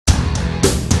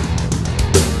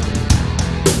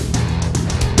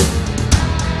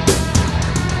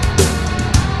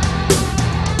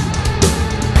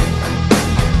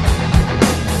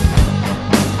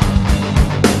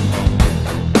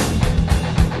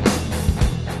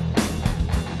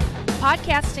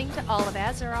Podcasting to all of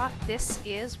Azeroth, this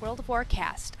is World of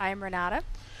Warcast. I am Renata.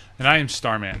 And I am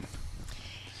Starman.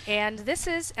 And this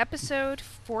is episode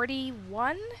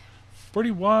 41.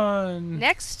 41.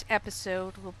 Next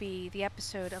episode will be the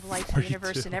episode of Life, the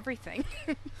Universe, and Everything.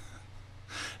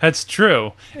 That's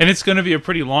true. And it's going to be a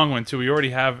pretty long one, too. We already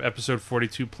have episode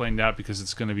 42 planned out because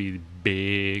it's going to be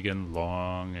big and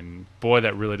long. And boy,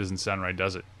 that really doesn't sound right,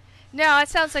 does it? No, it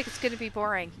sounds like it's going to be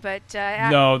boring, but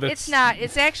no, it's not.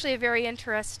 It's actually a very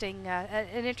interesting,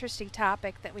 an interesting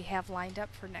topic that we have lined up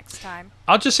for next time.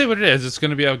 I'll just say what it is. It's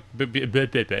going to be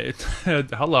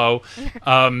hello.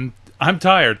 I'm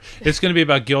tired. It's going to be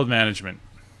about guild management.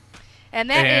 And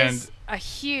that is a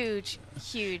huge,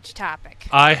 huge topic.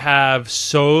 I have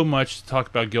so much to talk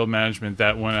about guild management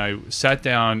that when I sat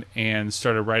down and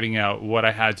started writing out what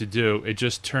I had to do, it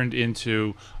just turned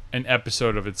into an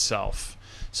episode of itself.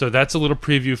 So that's a little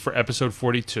preview for episode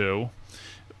 42,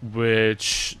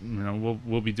 which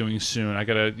we'll be doing soon. I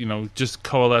gotta just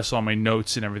coalesce all my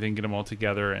notes and everything, get them all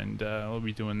together, and we'll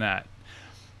be doing that.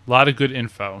 A lot of good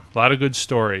info, a lot of good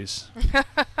stories.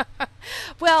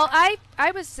 Well,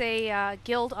 I was a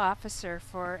guild officer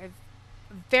for a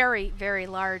very, very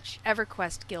large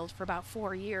EverQuest guild for about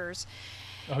 4 years.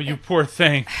 Oh, you poor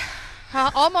thing.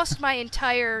 Almost my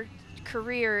entire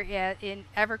career in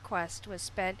EverQuest was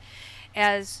spent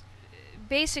as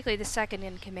basically the second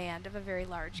in command of a very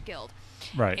large guild.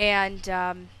 Right. And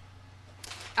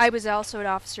I was also an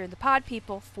officer in the Pod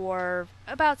People for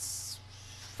about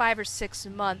 5 or 6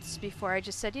 months before I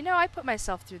just said, I put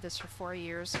myself through this for 4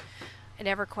 years in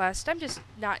EverQuest. I'm just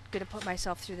not going to put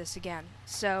myself through this again.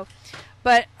 So,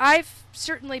 but I've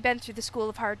certainly been through the School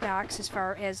of Hard Knocks as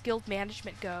far as guild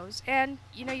management goes. And,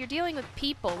 you're dealing with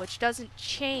people, which doesn't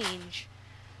change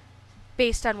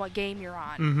based on what game you're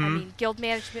on. Mm-hmm. I mean, guild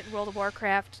management in World of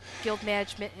Warcraft, guild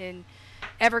management in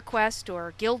EverQuest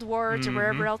or Guild Wars or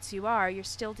wherever else you are, you're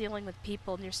still dealing with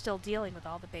people and you're still dealing with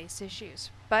all the base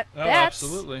issues. But that's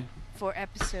absolutely. For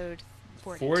episode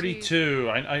 42.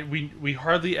 42. We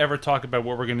hardly ever talk about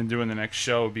what we're going to do in the next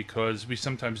show because we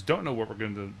sometimes don't know what we're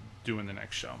going to do in the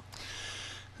next show.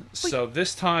 So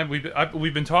this time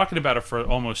we've been talking about it for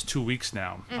almost 2 weeks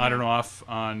now. Mm-hmm. On and off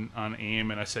on AIM,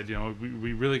 and I said,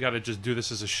 we really got to just do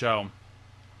this as a show.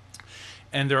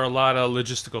 And there are a lot of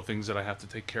logistical things that I have to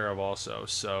take care of also.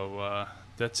 So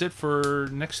that's it for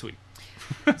next week.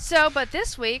 But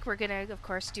this week we're going to, of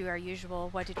course, do our usual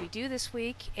what did we do this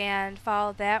week, and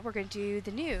follow that we're going to do the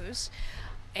news.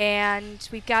 And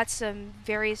we've got some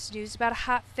various news about a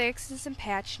hot fix and some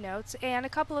patch notes and a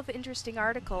couple of interesting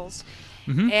articles.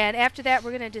 Mm-hmm. And after that,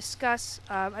 we're going to discuss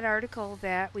an article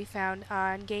that we found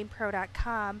on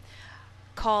GamePro.com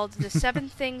called The 7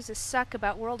 Things That Suck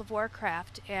About World of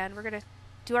Warcraft. And we're going to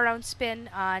do our own spin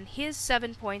on his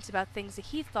 7 points about things that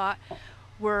he thought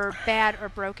were bad or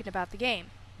broken about the game.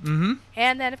 Mm-hmm.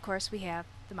 And then, of course, we have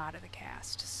the mod of the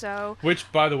cast.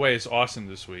 Which, by the way, is awesome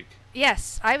this week.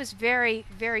 Yes, I was very,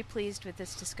 very pleased with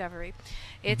this discovery.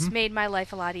 It's made my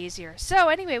life a lot easier. So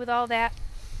anyway, with all that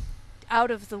out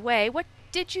of the way, what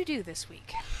did you do this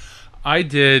week? I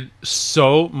did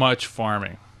so much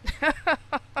farming. All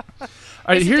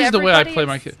right, here's the way I play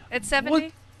my kid. At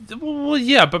 70? Well,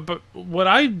 yeah, but what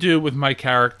I do with my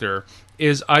character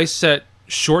is I set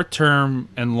short-term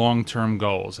and long-term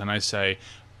goals, and I say,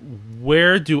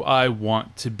 where do I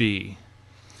want to be?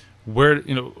 Where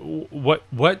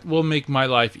what will make my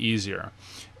life easier?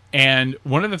 And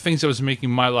one of the things that was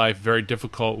making my life very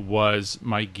difficult was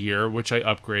my gear, which I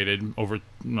upgraded over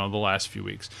the last few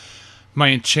weeks. My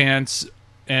enchants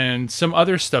and some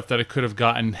other stuff that I could have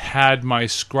gotten had my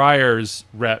Scryer's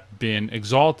rep been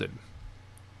exalted.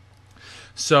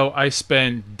 So I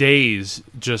spent days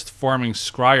just farming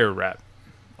Scryer rep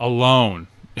alone.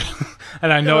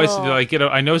 And I know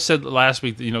I said last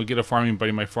week that get a farming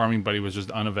buddy. My farming buddy was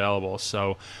just unavailable,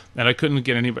 and I couldn't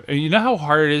get anybody. You know how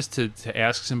hard it is to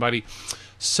ask somebody.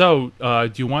 So,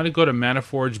 do you want to go to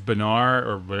Manaforge Banar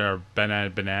or whatever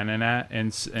Banana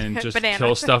and just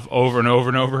kill stuff over and over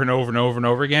and over and over and over and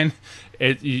over again?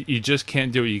 You just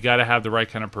can't do it. You got to have the right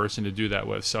kind of person to do that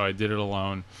with. So I did it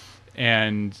alone,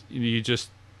 and you just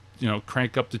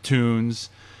crank up the tunes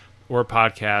or a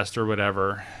podcast or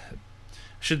whatever.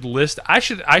 I should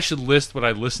list what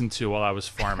I listened to while I was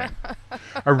farming.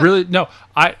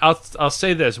 I'll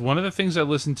say this. One of the things I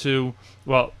listened to,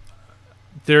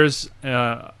 there's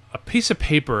a piece of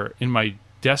paper in my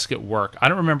desk at work. I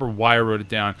don't remember why I wrote it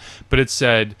down, but it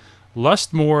said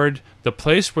Lustmord, the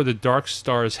place where the dark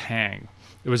stars hang.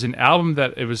 It was an album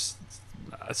it was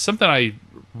something I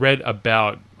read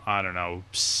about, I don't know,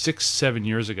 6-7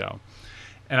 years ago.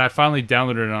 And I finally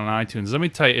downloaded it on iTunes. Let me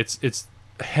tell you,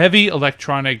 heavy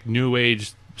electronic, new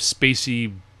age,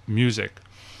 spacey music,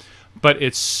 but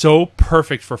it's so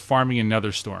perfect for farming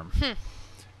another storm.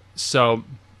 So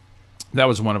that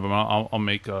was one of them. I'll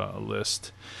make a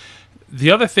list. The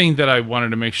other thing that I wanted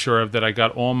to make sure of, that I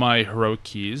got all my heroic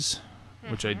keys,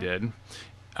 which I did.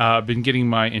 I've been getting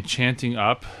my enchanting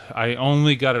up. I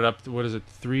only got it up to, what is it,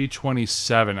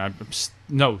 327.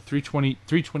 No,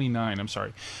 329. I'm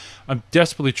sorry. I'm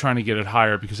desperately trying to get it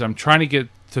higher because I'm trying to get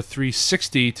to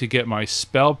 360 to get my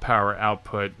spell power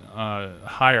output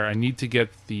higher. I need to get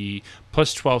the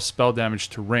plus 12 spell damage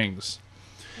to rings.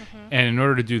 And in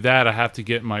order to do that, I have to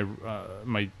get my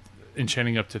my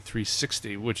enchanting up to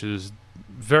 360, which is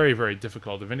very, very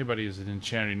difficult. If anybody is an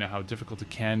enchanter, you know how difficult it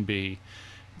can be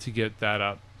to get that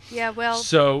up. Yeah, well,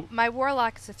 So, my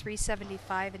warlock is a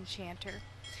 375 enchanter.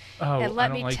 oh, And let I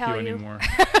don't me like tell you you- anymore.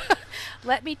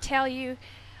 Let me tell you,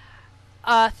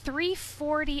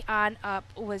 340 on up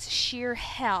was sheer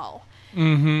hell.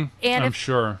 Mm-hmm. And I'm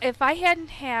sure. if I hadn't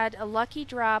had a lucky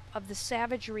drop of the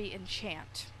Savagery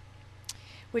enchant,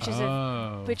 which is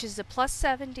Oh. a plus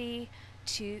 70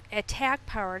 to attack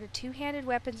power to two-handed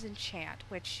weapons enchant,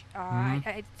 which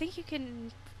I think you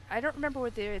can. I don't remember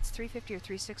whether it's 350 or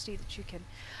 360 that you can.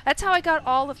 That's how I got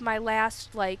all of my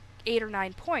last like 8 or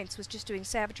 9 points, was just doing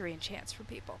Savagery enchants for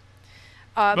people.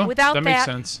 Well, Without that makes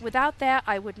sense. without that,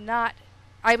 I would not.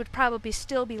 I would probably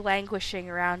still be languishing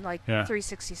around like Yeah.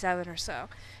 367 or so,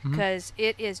 Mhm. because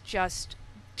it is just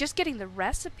getting the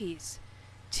recipes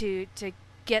to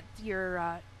get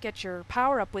your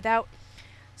power up without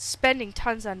spending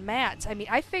tons on mats. I mean,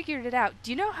 I figured it out.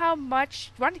 Do you know how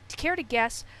much? Care to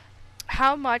guess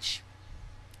how much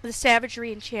the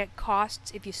Savagery enchant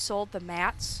costs if you sold the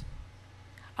mats?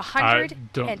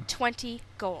 don't- 120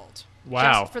 gold.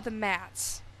 Wow. Just for the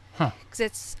mats. Huh. Because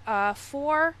it's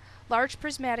 4 large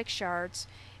prismatic shards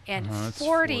and That's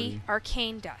 40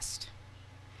 arcane dust.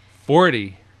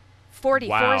 40. 40,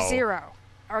 Wow. 40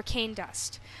 arcane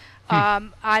dust.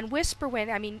 On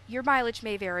Whisperwind, I mean, your mileage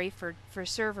may vary for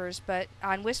servers, but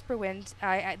on Whisperwind,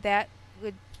 that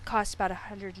would cost about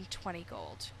 120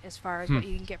 gold as far as what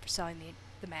you can get for selling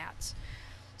the mats.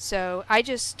 So I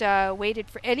just waited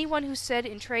for anyone who said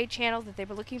in Trade Channel that they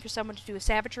were looking for someone to do a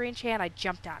Savagery enchant. I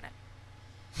jumped on it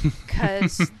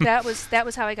because that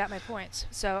was how I got my points.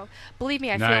 So believe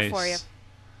me, I feel for you.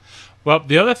 Well,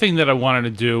 the other thing that I wanted to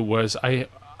do was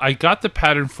I got the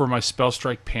pattern for my Spell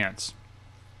Strike pants.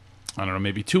 I don't know,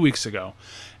 maybe 2 weeks ago.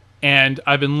 And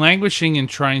I've been languishing and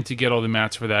trying to get all the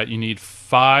mats for that. You need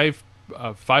 5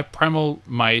 primal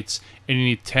mites, and you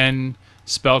need 10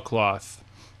 spell cloth.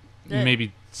 Yeah.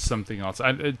 Maybe something else.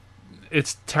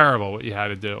 It's terrible what you had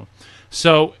to do.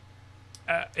 So,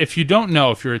 if you don't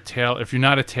know, if you're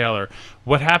not a tailor,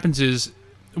 what happens is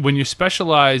when you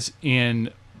specialize in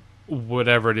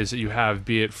whatever it is that you have,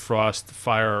 be it frost,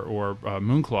 fire, or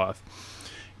mooncloth,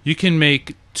 you can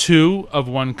make 2 of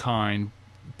one kind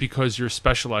because you're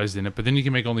specialized in it, but then you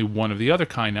can make only 1 of the other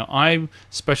kind. Now, I'm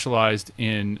specialized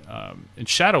in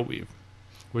Shadow Weave,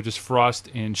 which is frost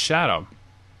and shadow.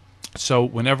 So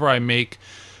whenever I make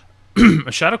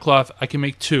a shadow cloth, I can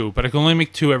make 2, but I can only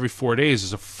make 2 every 4 days.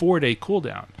 There's a 4-day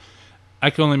cooldown. I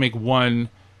can only make 1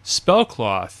 spell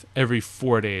cloth every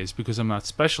 4 days because I'm not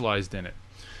specialized in it.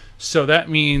 So that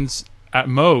means at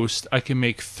most I can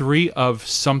make 3 of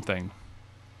something.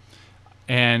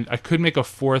 And I could make a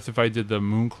 4th if I did the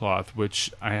mooncloth,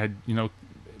 which I had,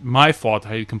 my fault.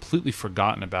 I had completely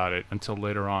forgotten about it until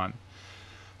later on.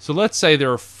 So let's say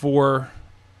there are 4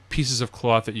 pieces of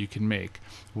cloth that you can make.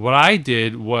 What I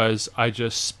did was I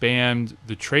just spammed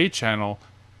the trade channel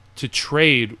to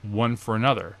trade one for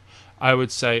another. I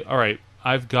would say, all right,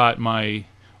 I've got my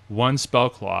 1 spell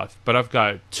cloth, but I've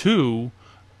got 2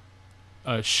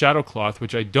 shadow cloth,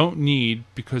 which I don't need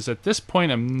because at this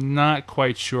point I'm not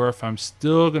quite sure if I'm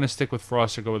still going to stick with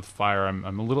frost or go with fire.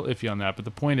 I'm a little iffy on that, but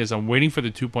the point is I'm waiting for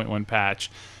the 2.1 patch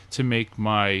to make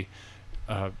my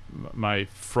my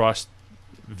frost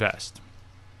vest.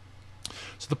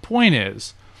 So the point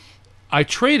is, I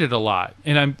traded a lot,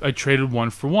 and I traded 1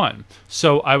 for 1.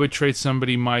 So I would trade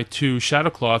somebody my 2 shadow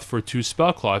cloth for 2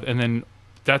 spell cloth, and then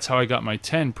that's how I got my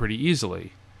 10 pretty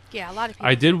easily. Yeah, a lot of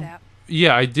people do that.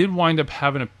 Yeah, I did wind up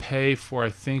having to pay for, I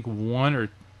think, 1 or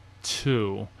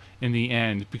 2 in the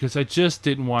end because I just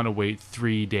didn't want to wait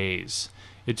 3 days.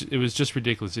 It was just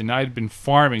ridiculous. And I'd been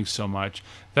farming so much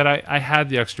that I had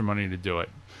the extra money to do it.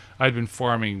 I'd been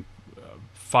farming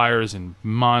fires and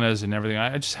manas and everything.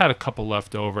 I just had a couple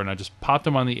left over, and I just popped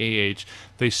them on the AH.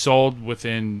 They sold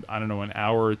within, I don't know, an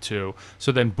hour or 2.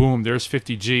 So then, boom, there's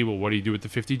 50G. Well, what do you do with the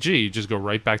 50G? You just go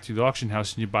right back to the auction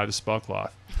house and you buy the spell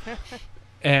cloth.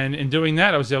 And in doing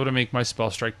that, I was able to make my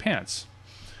Spell Strike pants.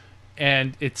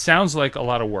 And it sounds like a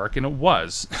lot of work, and it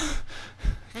was,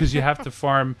 because you have to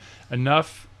farm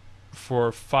enough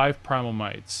for 5 primal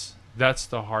mites. That's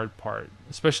the hard part,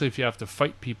 especially if you have to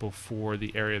fight people for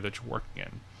the area that you're working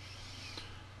in.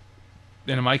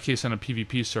 And in my case, on a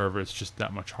PvP server, it's just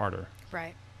that much harder.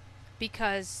 Right.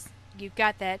 Because you've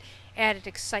got that added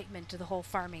excitement to the whole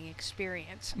farming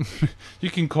experience. You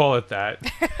can call it that.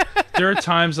 There are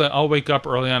times that I'll wake up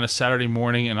early on a Saturday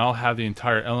morning and I'll have the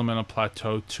entire Elemental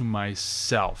Plateau to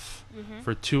myself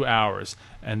for 2 hours.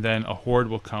 And then a horde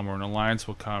will come or an alliance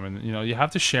will come. And, you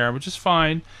have to share, which is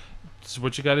fine. It's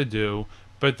what you got to do.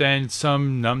 But then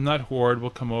some numbnut horde will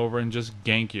come over and just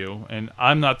gank you. And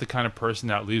I'm not the kind of person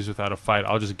that leaves without a fight.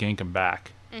 I'll just gank them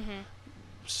back.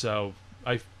 So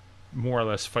I more or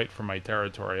less fight for my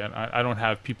territory. And I don't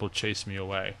have people chase me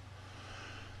away.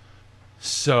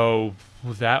 So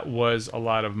that was a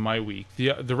lot of my week.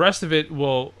 The rest of it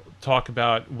we'll talk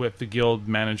about with the guild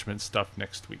management stuff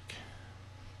next week.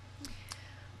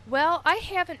 Well, I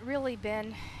haven't really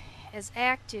been as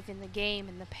active in the game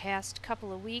in the past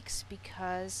couple of weeks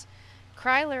because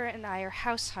Kryler and I are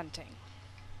house hunting.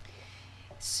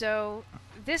 So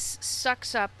this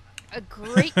sucks up a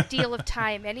great deal of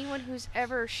time. Anyone who's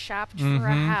ever shopped for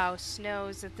a house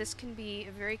knows that this can be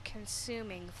a very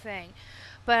consuming thing.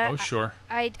 But sure.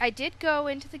 I did go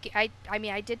into the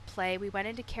I did play. We went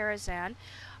into Karazhan.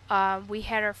 We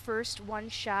had our first one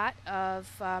shot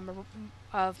of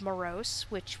Morose,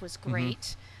 which was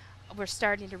great. We're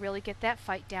starting to really get that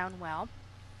fight down well.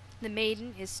 The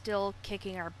maiden is still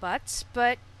kicking our butts,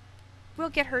 but we'll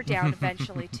get her down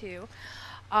eventually too.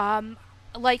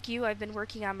 Like you, I've been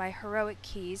working on my heroic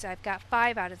keys. I've got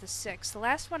 5 out of the 6. The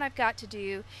last one I've got to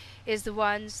do is the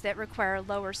ones that require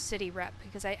lower city rep,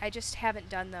 because I just haven't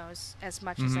done those as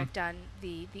much as I've done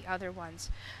the other ones.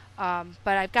 But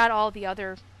I've got all the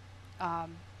other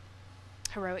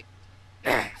heroic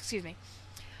excuse me.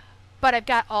 But I've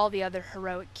got all the other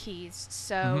heroic keys.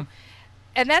 So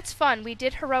and that's fun. We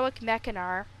did heroic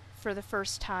Mechanar for the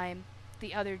first time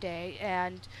the other day,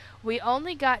 and we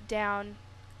only got down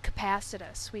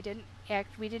Capacitus. We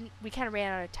kind of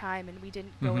ran out of time, and we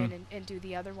didn't go in and do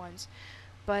the other ones.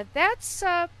 But that's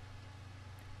kind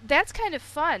of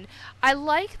fun. I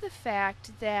like the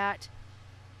fact that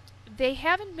they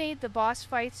haven't made the boss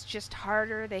fights just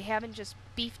harder. They haven't just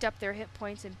beefed up their hit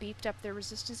points and beefed up their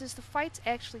resistances. The fights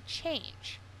actually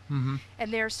change.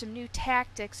 And there are some new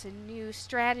tactics and new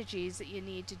strategies that you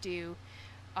need to do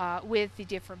with the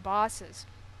different bosses.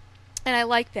 And I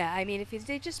like that. I mean, if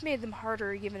they just made them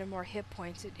harder, given them more hit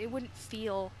points, it wouldn't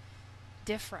feel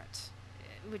different.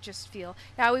 It would just feel...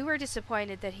 Now, we were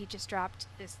disappointed that he just dropped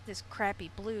this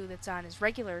crappy blue that's on his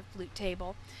regular loot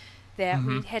table that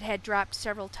we had dropped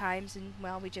several times, and,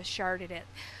 well, we just sharded it.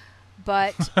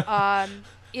 But,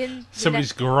 in...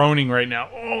 Somebody's groaning right now.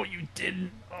 Oh, you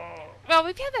didn't. Oh. Well,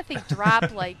 we've had that thing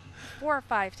drop, like, 4 or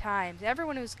 5 times.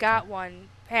 Everyone who's got one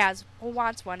who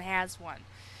wants one has one.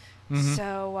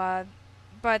 So,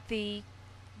 but the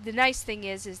nice thing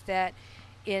is that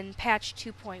in patch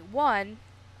 2.1,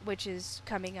 which is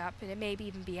coming up, and it may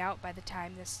even be out by the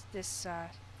time this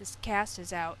cast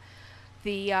is out,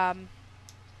 the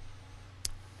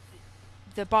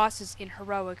bosses in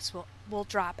heroics will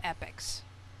drop epics.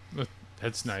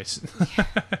 That's nice.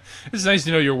 It's nice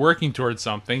to know you're working towards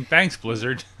something. Thanks,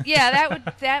 Blizzard. Yeah,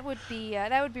 that would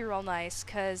be real nice,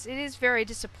 because it is very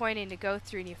disappointing to go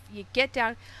through and you get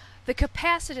down. The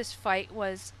Capacitus fight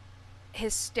was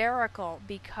hysterical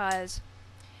because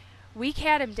we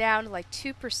had him down to like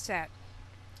 2%.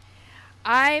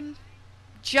 I'm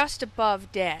just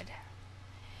above dead.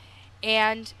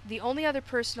 And the only other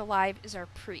person alive is our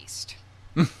priest.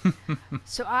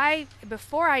 So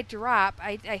before I drop,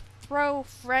 I throw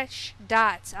fresh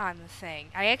dots on the thing.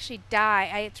 I actually die.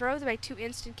 I throw my 2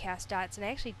 instant cast dots, and I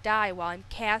actually die while I'm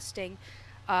casting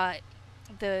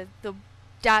the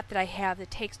dot that I have that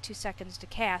takes 2 seconds to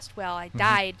cast. Well, I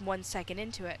died 1 second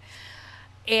into it.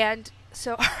 And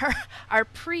so our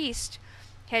priest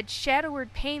had Shadow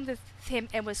Word Pain with him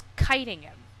and was kiting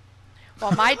him.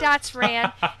 While my dots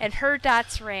ran and her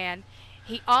dots ran,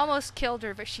 he almost killed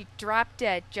her, but she dropped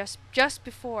dead just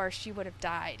before she would have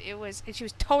died. She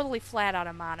was totally flat out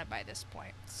of mana by this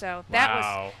point. So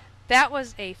that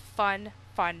was a fun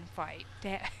fight.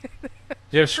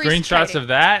 You have screenshots of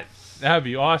that? That would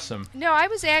be awesome. No, I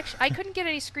couldn't get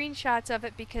any screenshots of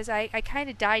it because I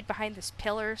kind of died behind this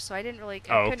pillar, so I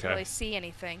couldn't really see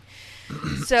anything.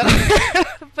 So,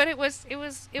 but it was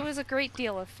a great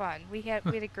deal of fun. We had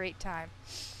a great time.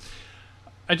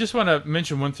 I just want to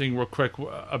mention one thing real quick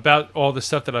about all the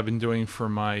stuff that I've been doing for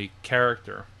my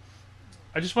character.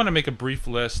 I just want to make a brief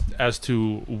list as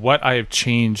to what I have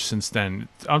changed since then.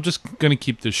 I'm just going to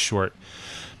keep this short.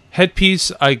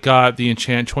 Headpiece, I got the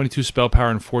enchant, 22 spell power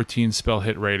and 14 spell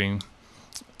hit rating.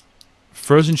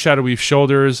 Frozen Shadowweave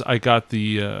Shoulders, I got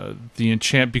the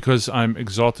enchant because I'm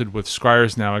exalted with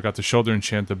Scryers now. I got the shoulder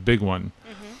enchant, the big one.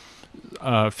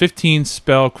 15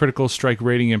 spell critical strike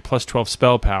rating and plus 12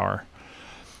 spell power.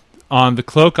 On the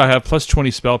cloak, I have plus 20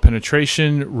 spell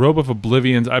penetration. Robe of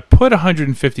Oblivions, I put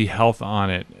 150 health on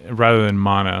it rather than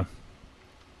mana,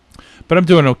 but I'm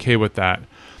doing okay with that.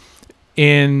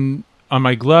 On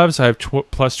my gloves, I have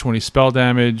plus 20 spell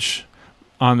damage.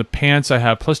 On the pants, I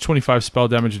have plus 25 spell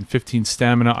damage and 15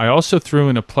 stamina. I also threw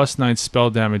in a plus 9 spell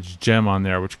damage gem on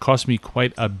there, which cost me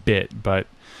quite a bit, but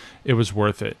it was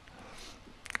worth it.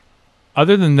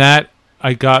 Other than that,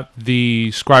 I got the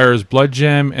Scryer's Blood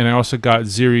Gem, and I also got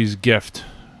Ziri's Gift,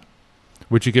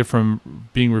 which you get from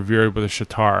being revered with a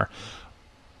Shatar.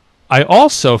 I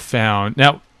also found...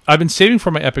 Now, I've been saving for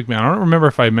my Epic Mount. I don't remember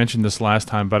if I mentioned this last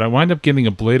time, but I wound up getting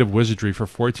a Blade of Wizardry for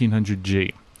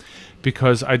 1400G.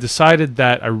 Because I decided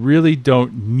that I really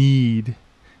don't need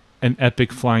an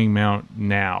epic flying mount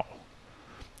now.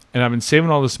 And I've been saving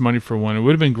all this money for one. It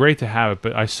would have been great to have it,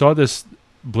 but I saw this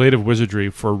Blade of Wizardry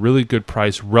for a really good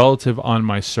price relative on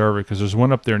my server, because there's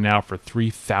one up there now for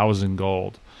 3,000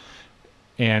 gold.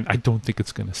 And I don't think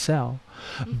it's going to sell.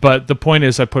 But the point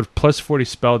is, I put plus 40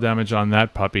 spell damage on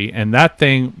that puppy, and that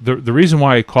thing, the reason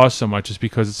why it costs so much is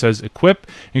because it says equip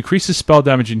increases spell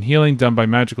damage and healing done by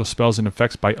magical spells and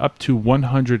effects by up to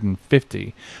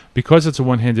 150. Because it's a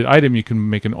one-handed item, you can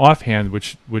make an offhand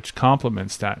which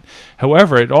complements that.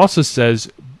 However, it also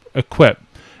says equip.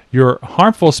 Your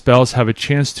harmful spells have a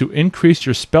chance to increase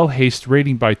your spell haste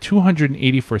rating by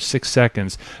 280 for 6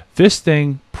 seconds. This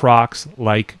thing procs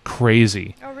like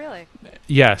crazy. Oh, really?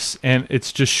 Yes, and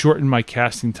it's just shortened my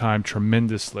casting time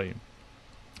tremendously.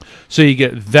 So you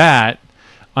get that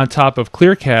on top of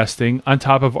clear casting, on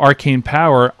top of arcane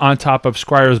power, on top of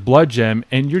Scryer's Blood Gem,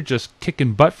 and you're just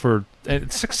kicking butt for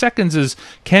 6 seconds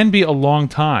can be a long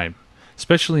time,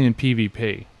 especially in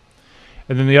PvP.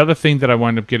 And then the other thing that I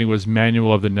wound up getting was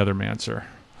Manual of the Nethermancer.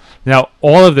 Now,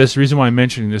 all of this, the reason why I'm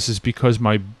mentioning this is because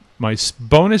my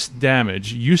bonus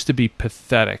damage used to be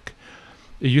pathetic.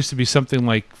 It used to be something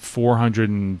like 400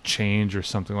 and change or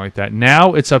something like that.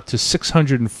 Now it's up to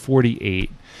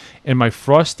 648, and my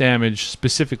frost damage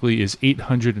specifically is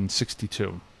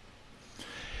 862.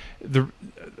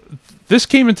 This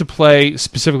came into play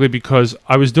specifically because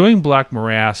I was doing Black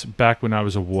Morass back when I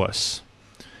was a wuss.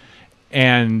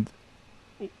 And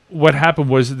what happened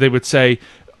was they would say,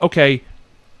 okay,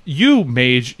 you,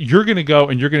 mage, you're going to go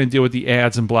and you're going to deal with the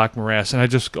ads in Black Morass. And I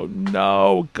just go,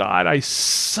 no, God, I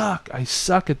suck. I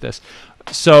suck at this.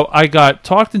 So I got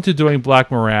talked into doing Black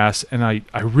Morass, and I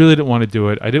really didn't want to do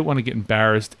it. I didn't want to get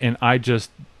embarrassed, and I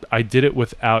did it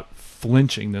without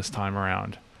flinching this time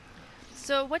around.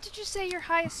 So what did you say your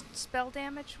highest spell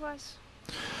damage was?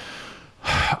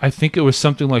 I think it was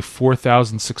something like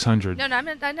 4,600. No, I'm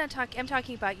not talking. I'm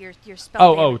talking about your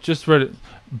spell damage. Oh, just read it.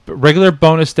 Regular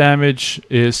bonus damage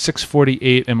is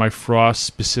 648, and my frost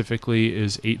specifically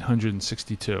is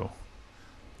 862.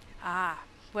 Ah,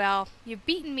 well, you've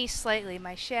beaten me slightly.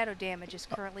 My shadow damage is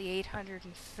currently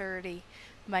 830.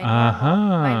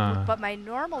 But my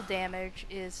normal damage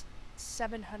is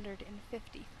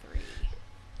 753.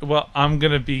 Well, I'm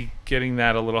gonna be getting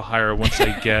that a little higher once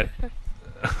I get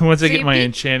once I get my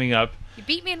enchanting up. You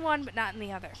beat me in one, but not in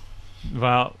the other.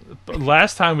 Well,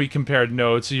 last time we compared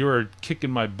notes, you were kicking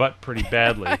my butt pretty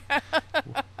badly.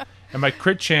 And my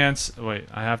crit chance... Wait,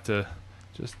 I have to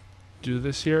just do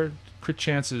this here. Crit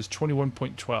chance is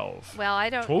 21.12. Well,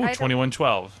 I don't... Oh,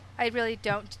 21.12. I really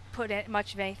don't put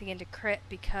much of anything into crit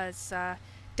because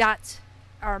dots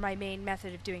are my main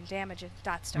method of doing damage, and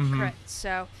dots don't crit.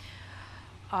 So...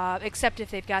 except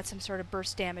if they've got some sort of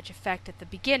burst damage effect at the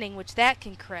beginning, which that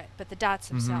can crit, but the dots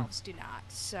themselves do not.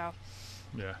 So,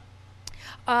 yeah.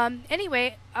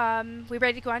 Anyway, we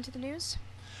ready to go on to the news?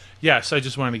 Yes, I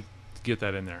just wanted to get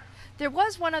that in there. There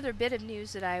was one other bit of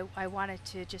news that I wanted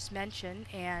to just mention,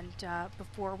 and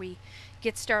before we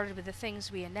get started with the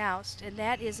things we announced, and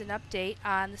that is an update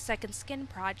on the Second Skin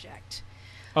project.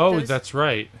 Oh, that's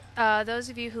right. Those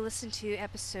of you who listened to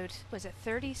episode, was it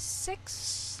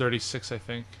 36? 36, I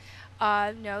think.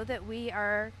 Know that we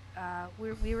were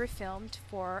filmed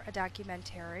for a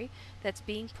documentary that's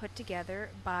being put together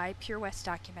by Pure West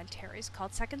Documentaries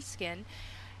called Second Skin.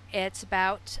 It's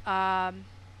about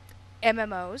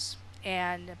MMOs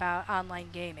and about online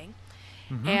gaming.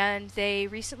 And they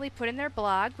recently put in their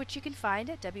blog, which you can find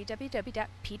at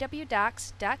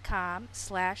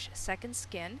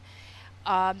www.pwdocs.com/secondskin.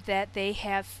 that they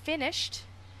have finished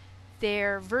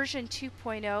their version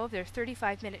 2.0 of their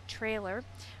 35-minute trailer,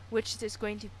 which is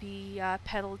going to be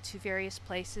peddled to various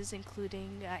places,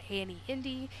 including A&E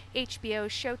Indie, HBO,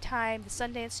 Showtime, the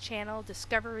Sundance Channel,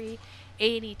 Discovery,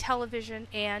 A&E Television,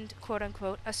 and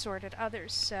quote-unquote assorted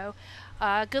others. So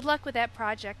good luck with that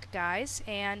project, guys,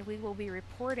 and we will be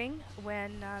reporting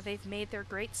when they've made their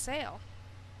great sale.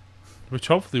 Which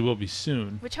hopefully will be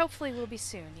soon. Which hopefully will be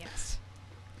soon, yes.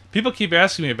 People keep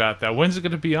asking me about that. When's it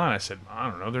going to be on? I said, I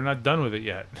don't know. They're not done with it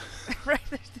yet. Right.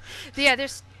 Yeah,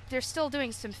 they're still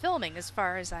doing some filming, as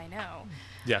far as I know.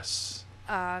 Yes.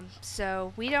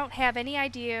 So we don't have any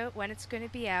idea when it's going to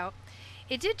be out.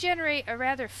 It did generate a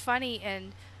rather funny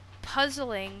and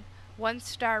puzzling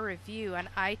 1-star review on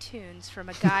iTunes from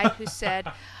a guy who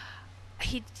said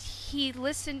he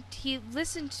listened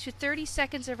to 30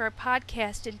 seconds of our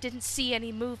podcast and didn't see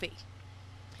any movie.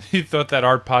 He thought that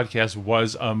our podcast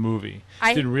was a movie.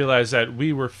 Didn't realize that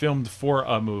we were filmed for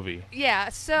a movie. Yeah,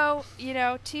 so,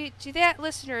 to that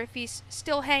listener, if he's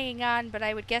still hanging on, but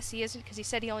I would guess he isn't because he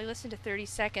said he only listened to 30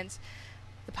 seconds,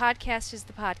 the podcast is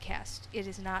the podcast. It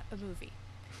is not a movie.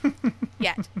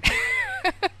 Yet.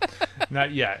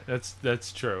 Not yet.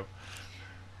 That's true.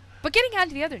 But getting on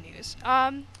to the other news.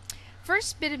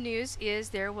 First bit of news is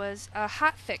there was a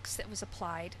hot fix that was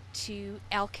applied to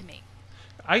Alchemy.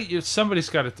 Somebody's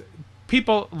got to.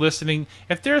 People listening,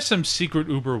 if there's some secret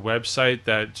Uber website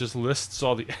that just lists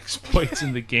all the exploits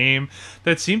in the game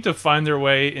that seem to find their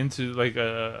way into like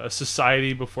a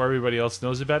society before everybody else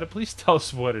knows about it, please tell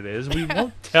us what it is. We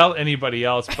won't tell anybody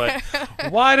else, but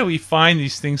why do we find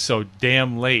these things so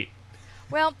damn late?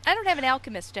 Well, I don't have an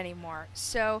alchemist anymore,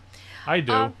 so I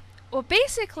do. Well,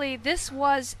 basically, this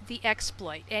was the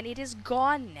exploit, and it is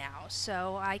gone now.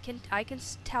 So I can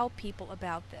tell people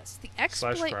about this. The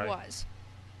exploit was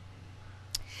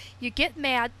you get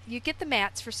the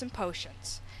mats for some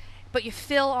potions, but you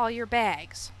fill all your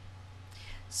bags.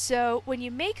 So when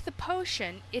you make the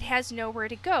potion, it has nowhere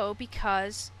to go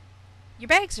because your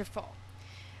bags are full.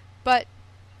 But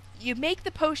you make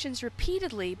the potions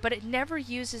repeatedly, but it never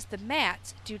uses the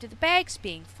mats due to the bags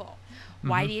being full. Mm-hmm.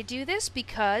 Why do you do this?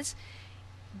 Because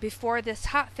before this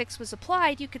hotfix was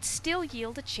applied, you could still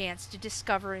yield a chance to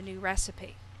discover a new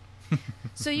recipe.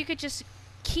 So you could just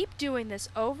keep doing this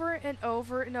over and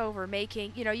over and over,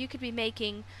 making, you could be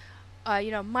making,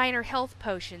 minor health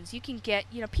potions. You can get,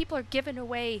 people are giving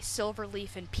away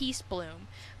Silverleaf and Peace Bloom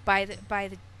by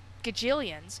the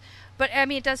gajillions. But,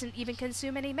 it doesn't even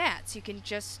consume any mats. You can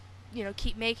just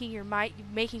keep making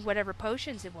making whatever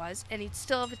potions it was, and you'd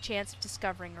still have a chance of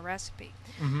discovering a recipe.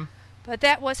 Mm-hmm. But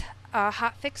that was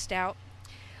hot fixed out.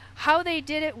 How they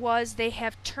did it was they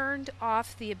have turned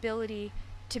off the ability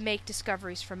to make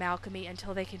discoveries from alchemy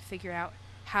until they can figure out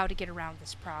how to get around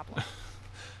this problem.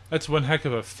 That's one heck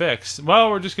of a fix. Well,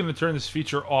 we're just going to turn this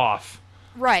feature off.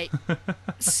 Right.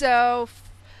 So,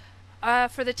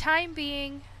 for the time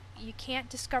being, you can't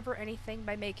discover anything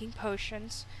by making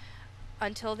potions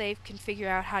until they can figure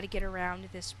out how to get around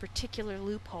this particular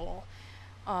loophole.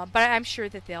 But I'm sure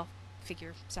that they'll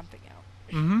figure something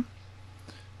out. Mm-hmm.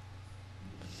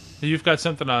 You've got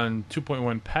something on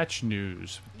 2.1 patch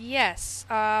news. Yes.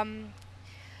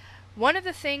 One of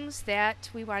the things that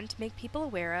we wanted to make people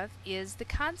aware of is the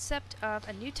concept of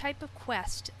a new type of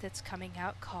quest that's coming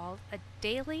out called a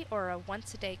daily or a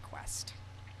once-a-day quest.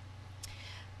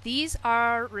 These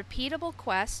are repeatable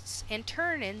quests and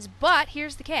turn-ins, but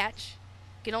here's the catch.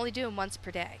 You can only do them once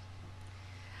per day.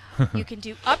 You can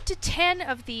do up to 10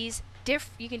 of these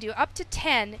you can do up to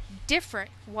 10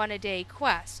 different one-a-day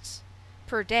quests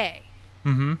per day.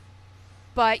 Mm-hmm.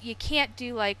 But you can't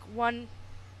do like one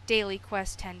daily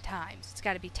quest 10 times. It's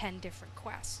got to be 10 different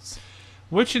quests.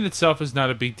 Which in itself is not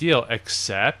a big deal,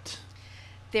 except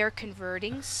they're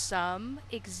converting some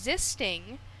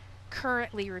existing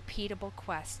currently repeatable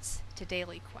quests to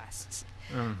daily quests.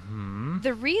 Mm-hmm.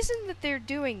 The reason that they're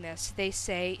doing this, they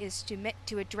say, is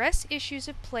to address issues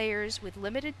of players with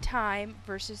limited time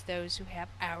versus those who have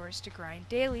hours to grind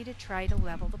daily to try to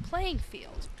level the playing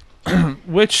field.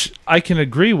 Which I can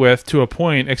agree with to a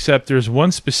point, except there's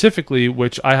one specifically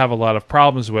which I have a lot of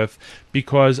problems with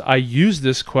because I use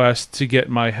this quest to get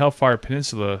my Hellfire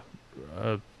Peninsula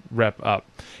rep up.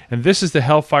 And this is the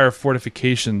Hellfire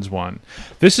Fortifications one.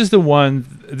 This is the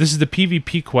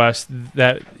PvP quest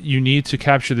that you need to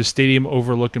capture the stadium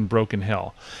overlooking Broken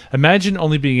Hill. Imagine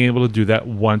only being able to do that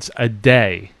once a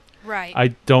day. Right.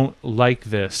 I don't like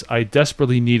this. I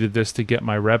desperately needed this to get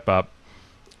my rep up.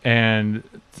 And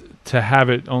to have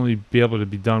it only be able to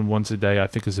be done once a day, I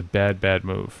think is a bad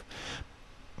move.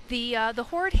 The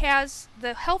Horde has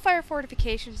the Hellfire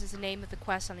Fortifications is the name of the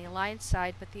quest on the Alliance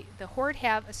side, but the Horde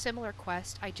have a similar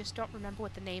quest. I just don't remember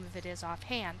what the name of it is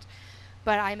offhand,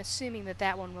 but I'm assuming that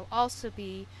that one will also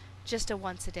be just a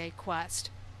once-a-day quest.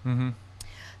 Mm-hmm.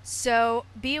 So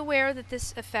be aware that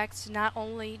this affects not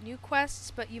only new quests,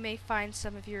 but you may find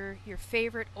some of your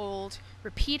favorite old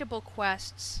repeatable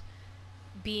quests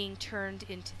being turned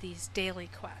into these daily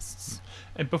quests.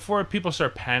 And before people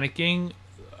start panicking,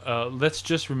 let's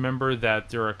just remember that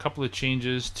there are a couple of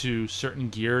changes to certain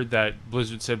gear that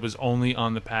Blizzard said was only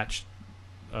on the patch,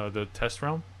 the test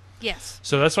realm. Yes.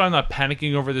 So that's why I'm not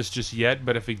panicking over this just yet,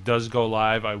 but if it does go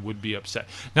live, I would be upset.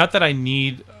 Not that I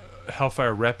need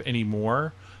Hellfire Rep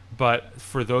anymore, but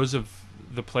for those of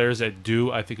the players that do,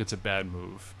 I think it's a bad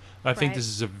move. I think this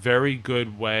is a very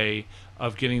good way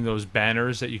of getting those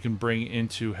banners that you can bring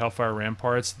into Hellfire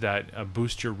Ramparts that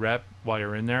boost your rep while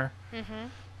you're in there. Mm-hmm.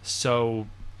 So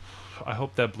I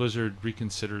hope that Blizzard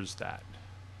reconsiders that.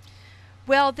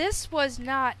 Well, this was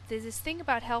not... This thing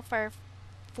about Hellfire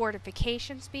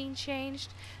Fortifications being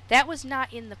changed, that was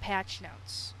not in the patch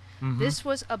notes. Mm-hmm. This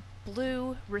was a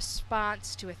blue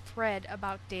response to a thread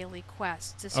about daily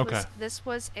quests. This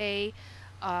was a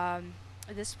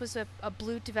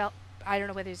blue develop. I don't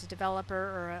know whether it's a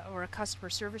developer or a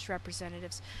customer service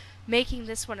representatives making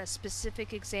this one a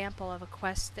specific example of a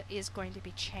quest that is going to be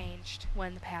changed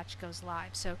when the patch goes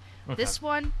live. So this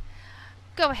one,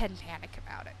 go ahead and panic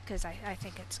about it, because I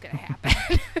think it's going to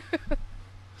happen.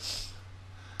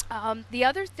 The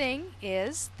other thing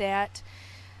is that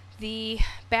the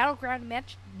battleground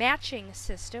matching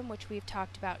system, which we've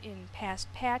talked about in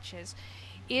past patches,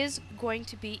 is going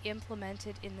to be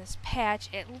implemented in this patch,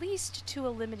 at least to a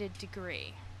limited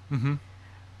degree. Mm-hmm.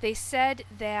 They said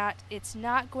that it's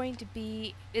going to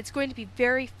be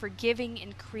very forgiving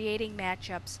in creating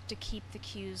matchups to keep the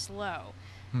queues low.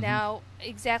 Mm-hmm. Now,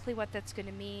 exactly what that's going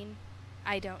to mean,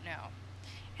 I don't know.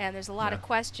 And there's a lot of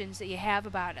questions that you have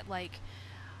about it, like,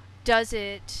 does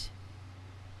it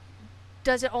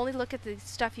only look at the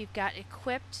stuff you've got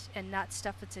equipped and not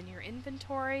stuff that's in your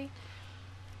inventory?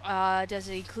 Does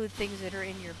it include things that are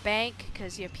in your bank?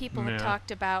 Because people have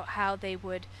talked about how they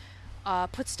would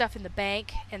put stuff in the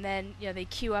bank, and then they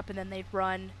queue up, and then they'd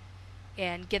run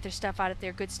and get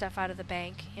their good stuff out of the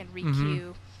bank and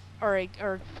re-queue, or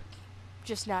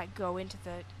just not go into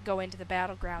the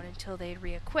battleground until they'd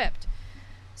re-equipped.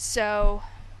 So,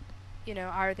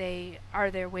 are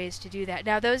there ways to do that?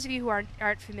 Now, those of you who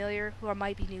aren't familiar, who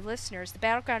might be new listeners, the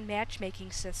Battleground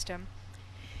matchmaking system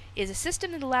is a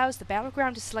system that allows the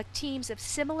Battleground to select teams of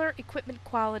similar equipment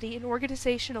quality and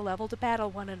organizational level to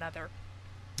battle one another.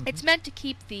 Mm-hmm. It's meant to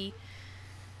keep the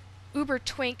uber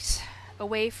twinks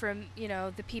away from,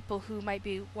 the people who might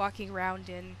be walking around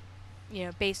in,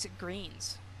 basic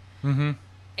greens. Mm-hmm.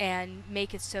 And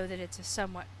make it so that it's a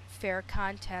somewhat fair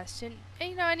contest. And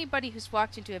anybody who's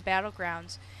walked into a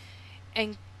battlegrounds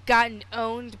and gotten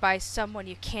owned by someone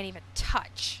you can't even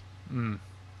touch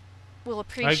will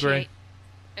appreciate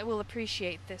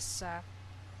this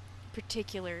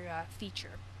particular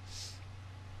feature.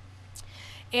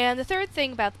 And the third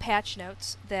thing about the patch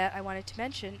notes that I wanted to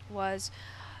mention was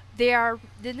then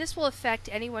this will affect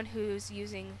anyone who's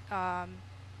using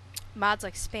mods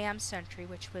like Spam Sentry,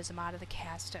 which was a mod of the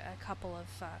cast a couple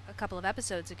of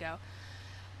episodes ago,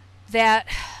 that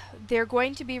they're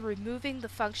going to be removing the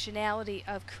functionality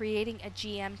of creating a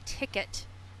GM ticket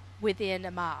within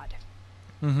a mod.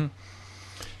 Mm-hmm.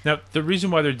 Now, the reason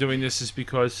why they're doing this is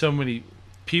because so many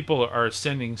people are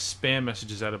sending spam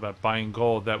messages out about buying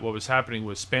gold that what was happening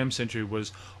was Spam Sentry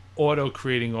was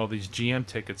auto-creating all these GM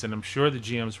tickets, and I'm sure the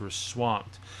GMs were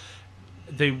swamped.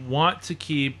 They want to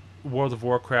keep World of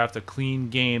Warcraft a clean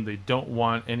game. They don't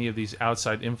want any of these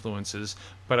outside influences,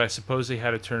 but I suppose they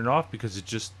had to turn it off because it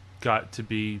just got to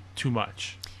be too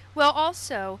much. Well,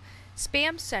 also,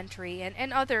 Spam Sentry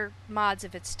and other mods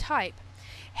of its type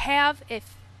have a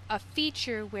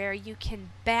feature where you can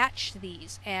batch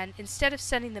these, and instead of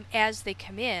sending them as they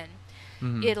come in,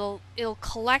 it'll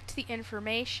collect the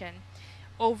information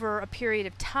over a period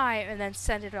of time and then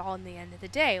send it all in the end of the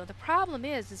day. Well, the problem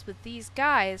is with these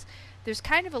guys, there's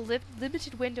kind of a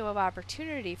limited window of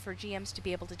opportunity for GMs to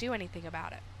be able to do anything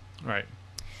about it. Right.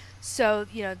 So,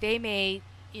 they may,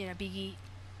 be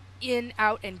in,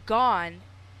 out, and gone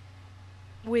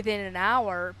within an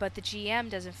hour, but the GM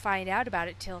doesn't find out about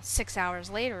it till 6 hours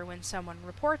later when someone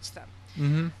reports them.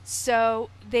 Mm-hmm. So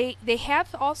they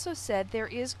have also said there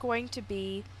is going to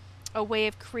be a way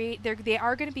of Blizzard's going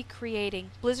to be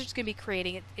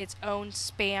creating its own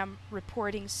spam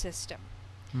reporting system.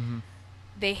 Mm-hmm.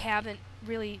 They haven't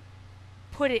really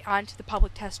put it onto the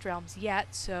public test realms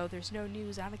yet, so there's no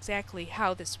news on exactly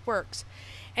how this works.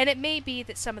 And it may be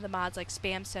that some of the mods like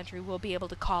Spam Sentry will be able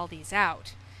to call these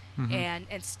out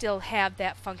and still have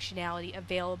that functionality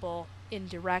available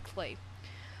indirectly.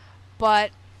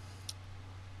 But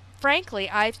frankly,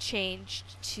 I've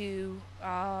changed to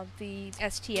the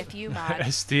STFU mod.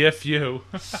 STFU.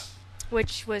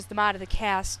 Which was the mod of the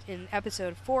cast in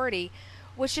episode 40,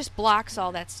 which just blocks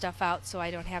all that stuff out so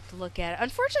I don't have to look at it.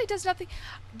 Unfortunately, it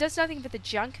does nothing but the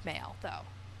junk mail, though.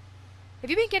 Have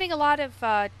you been getting a lot of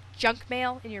junk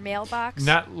mail in your mailbox?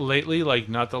 Not lately, like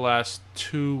not the last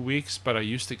 2 weeks, but I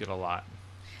used to get a lot.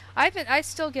 I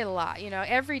still get a lot.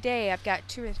 Every day I've got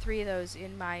 2 or 3 of those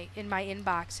in my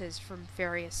inboxes from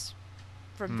various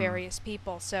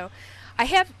people. So I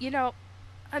have,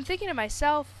 I'm thinking to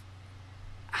myself,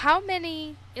 how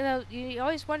many, you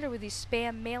always wonder with these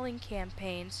spam mailing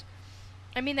campaigns,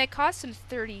 I mean, they cost them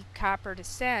 30 copper to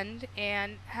send,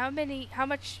 and how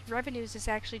much revenue is this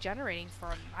actually generating for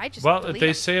them? I just Well, what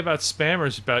they say about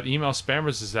spammers, about email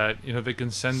spammers, is that, they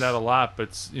can send out a lot,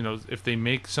 but, if they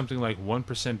make something like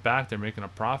 1% back, they're making a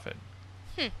profit.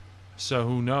 So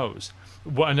who knows?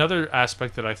 Well, another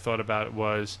aspect that I thought about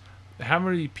was how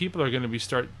many people are going to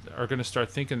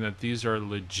start thinking that these are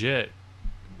legit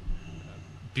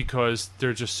because there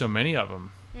are just so many of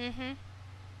them.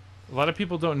 A lot of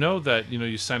people don't know that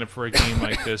you sign up for a game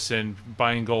like this and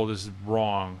buying gold is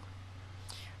wrong.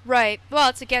 Right. Well,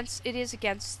 it is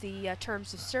against the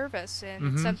terms of service,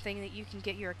 and it's something that you can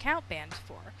get your account banned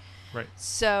for. Right.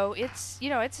 So it's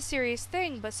it's a serious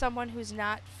thing, but someone who's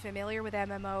not familiar with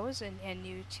MMOs and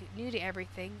new to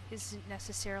everything isn't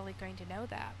necessarily going to know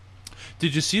that.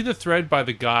 Did you see the thread by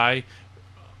the guy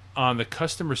on the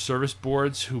customer service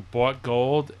boards who bought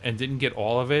gold and didn't get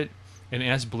all of it and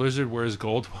asked Blizzard where his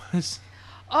gold was?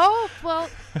 Oh, well,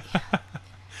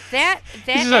 that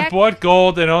he says, I bought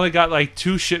gold and only got like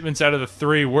 2 shipments out of the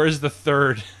 3. Where's the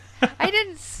third? I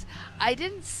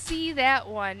didn't see that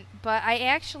one, but I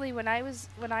actually when I was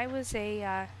a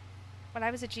GM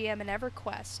in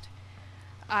EverQuest,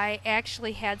 I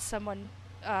actually had someone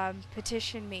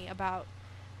petition me about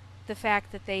the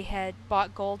fact that they had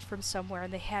bought gold from somewhere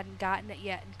and they hadn't gotten it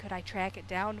yet, and could I track it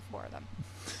down for them?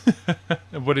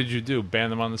 What did you do?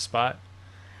 Ban them on the spot?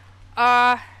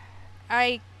 I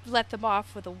let them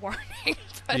off with a warning.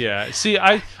 Yeah. See,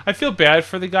 I feel bad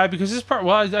for the guy because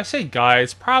I say guy,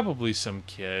 it's probably some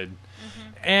kid.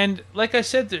 And like I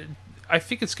said, I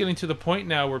think it's getting to the point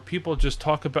now where people just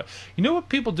talk about, what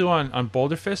people do on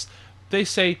Boulder Fist? They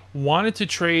say wanted to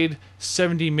trade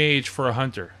 70 mage for a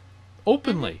hunter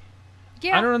openly.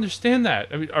 Yeah. I don't understand that.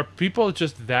 I mean, are people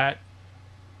just that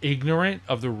ignorant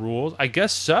of the rules? I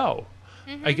guess so.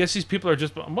 I guess these people are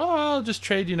just, I'll just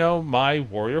trade, my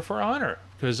warrior for honor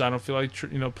because I don't feel like,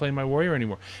 playing my warrior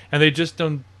anymore. And they just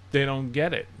don't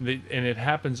get it. And it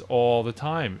happens all the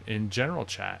time in general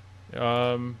chat.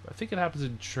 I think it happens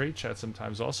in trade chat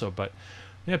sometimes also. But,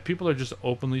 yeah, people are just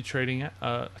openly trading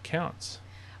accounts.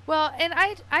 Well, and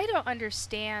I don't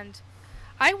understand.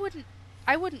 I wouldn't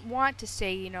want to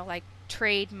say, like,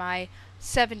 trade my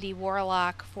 70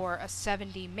 warlock for a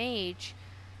 70 mage,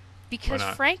 because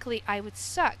frankly I would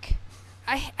suck.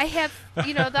 I have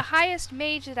the highest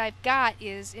mage that I've got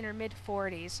is in her mid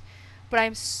 40s, but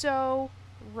I'm so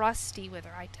rusty with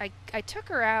her. I took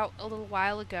her out a little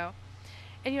while ago,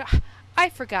 and I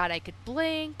forgot I could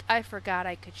blink, I forgot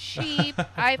I could sheep.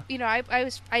 I'd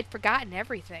forgotten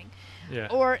everything. Yeah.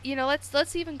 Or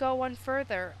let's even go one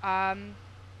further.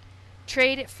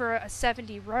 Trade it for a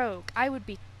 70 rogue. I would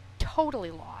be totally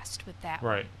lost with that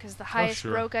one, because the highest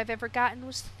rogue I've ever gotten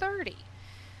was 30.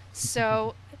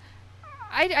 So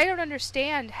I don't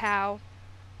understand how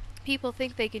people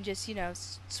think they can just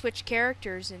switch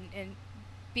characters and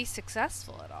be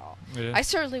successful at all. Yeah. I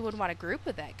certainly wouldn't want to group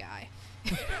with that guy.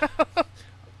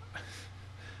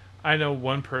 I know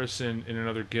one person in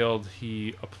another guild,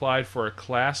 he applied for a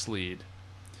class lead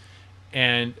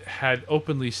and had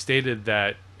openly stated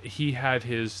that he had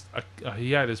his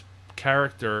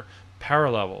character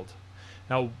paraleveled.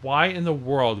 Now, why in the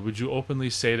world would you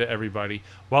openly say to everybody,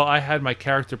 well, I had my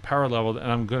character paraleveled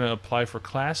and I'm going to apply for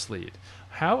class lead?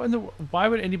 Why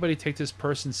would anybody take this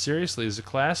person seriously as a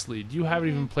class lead? You haven't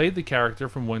even played the character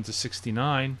from 1 to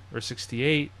 69 or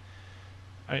 68.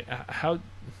 I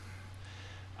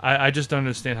just don't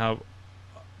understand how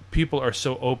people are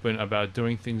so open about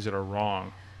doing things that are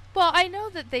wrong. Well, I know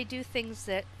that they do things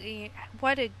that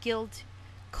what a guild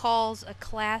calls a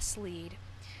class lead.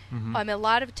 A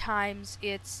lot of times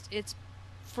it's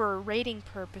for rating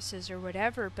purposes or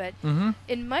whatever, but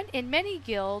in many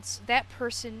guilds, that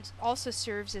person also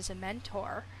serves as a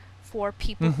mentor for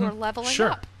people who are leveling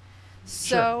up.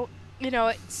 Sure.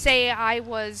 So, say I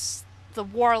was the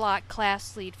warlock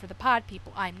class lead for the pod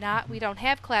people. I'm not. We don't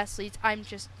have class leads. I'm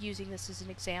just using this as an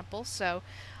example. So,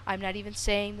 I'm not even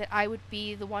saying that I would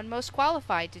be the one most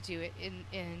qualified to do it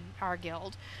in our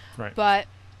guild. Right. But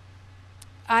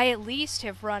I at least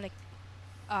have run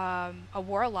a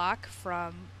warlock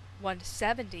from 1 to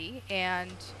 70,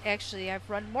 and actually I've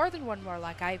run more than one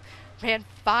warlock. I ran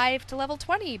 5 to level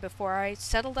 20 before I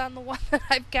settled on the one that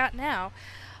I've got now.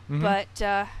 Mm-hmm.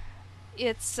 But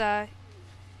it's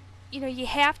you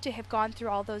have to have gone through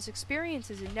all those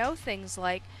experiences and know things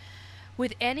like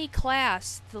with any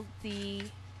class, the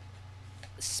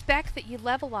spec that you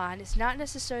level on is not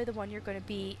necessarily the one you're going to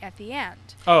be at the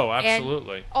end. Oh,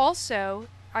 absolutely. And also,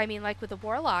 I mean, like with a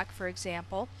warlock, for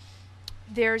example,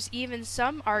 there's even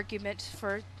some argument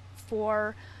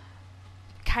for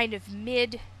kind of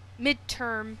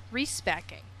midterm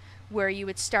respecking, where you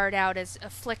would start out as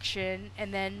affliction,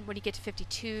 and then when you get to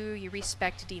 52, you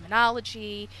respec to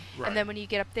demonology, Right. and then when you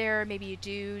get up there, maybe you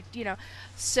do,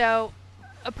 So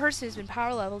a person who's been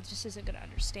power level just isn't going to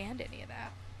understand any of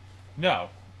that. No.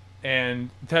 And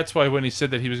that's why when he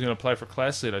said that he was going to apply for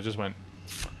class lead, I just went,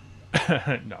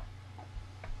 no.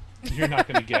 You're not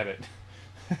going to get it.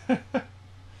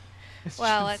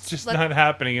 It's just not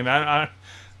happening. And I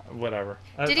whatever.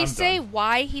 Did he I'm say done.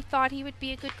 why he thought he would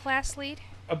be a good class lead?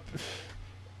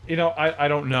 I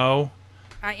don't know.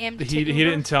 I am. He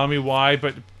didn't tell me why,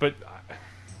 but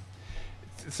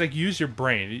it's like use your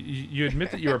brain. You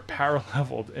admit that you were power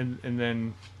leveled, and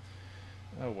then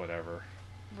whatever.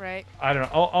 Right. I don't know.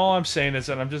 All I'm saying is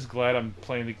that I'm just glad I'm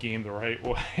playing the game the right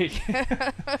way.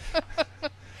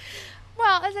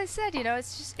 Well, as I said,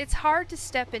 it's hard to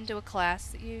step into a class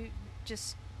that you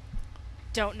just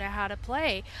don't know how to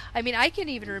play. I mean, I can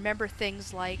even remember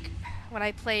things like when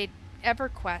I played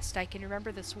EverQuest. I can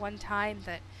remember this one time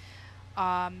that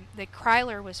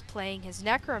Kryler was playing his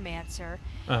Necromancer,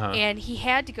 Uh-huh. and he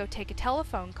had to go take a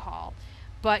telephone call,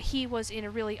 but he was in a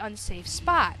really unsafe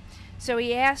spot. So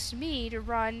he asked me to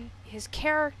run his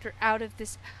character out of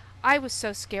this. I was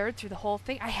so scared through the whole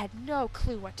thing. I had no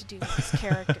clue what to do with this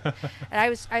character, and I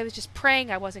was just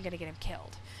praying I wasn't going to get him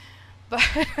killed. But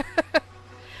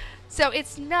so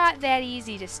it's not that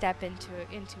easy to step into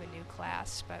a new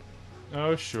class, but.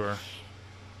 Oh, sure.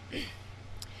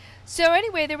 So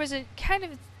anyway, there was a kind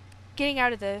of getting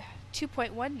out of the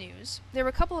 2.1 news. There were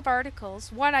a couple of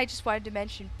articles. One I just wanted to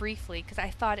mention briefly because I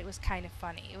thought it was kind of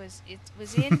funny. It was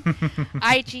in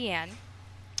IGN,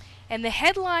 and the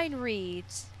headline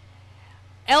reads,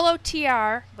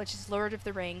 "LOTR, which is Lord of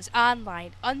the Rings,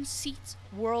 online unseats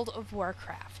World of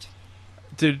Warcraft."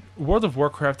 Did World of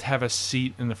Warcraft have a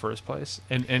seat in the first place?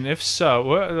 And if so,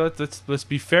 well, let's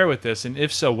be fair with this. And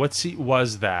if so, what seat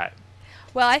was that?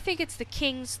 Well, I think it's the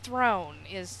King's Throne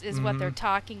is what they're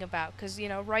talking about because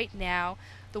right now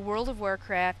the World of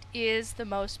Warcraft is the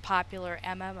most popular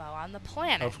MMO on the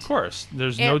planet. Of course,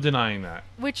 there's no denying that.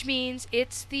 Which means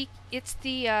it's the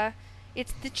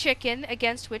chicken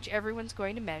against which everyone's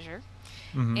going to measure,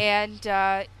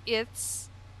 and it's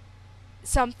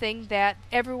something that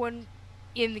everyone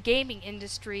in the gaming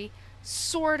industry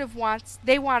sort of wants.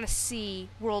 They want to see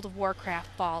World of Warcraft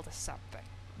fall to something.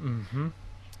 Mm-hmm.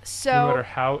 So no matter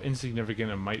how insignificant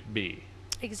it might be.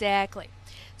 Exactly.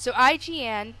 So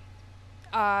IGN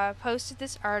posted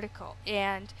this article,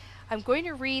 and I'm going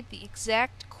to read the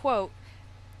exact quote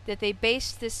that they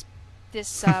based this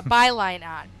byline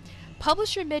on.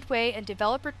 Publisher Midway and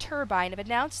developer Turbine have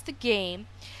announced the game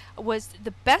was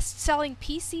the best-selling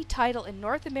PC title in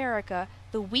North America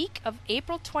the week of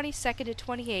April 22nd to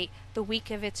 28th, the week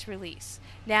of its release.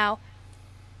 Now,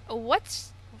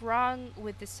 what's wrong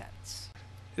with the sentence?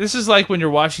 This is like when you're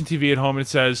watching TV at home and it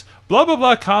says, blah, blah,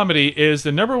 blah comedy is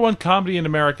the #1 comedy in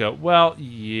America. Well,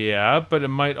 yeah, but it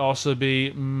might also be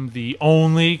the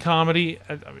only comedy,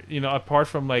 apart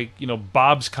from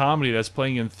Bob's Comedy that's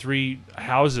playing in 3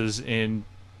 houses in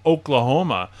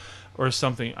Oklahoma or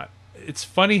something. It's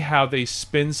funny how they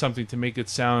spin something to make it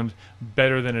sound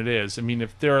better than it is. I mean,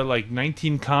 if there are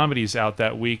 19 comedies out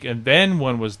that week and then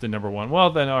one was the #1, well,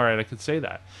 then all right, I could say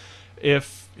that.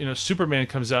 If Superman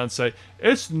comes out and say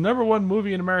it's the #1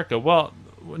 movie in America, well,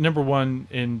 #1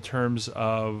 in terms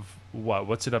of what?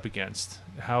 What's it up against?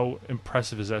 How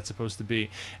impressive is that supposed to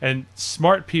be? And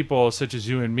smart people such as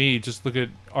you and me just look at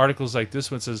articles like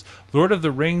this one that says Lord of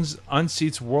the Rings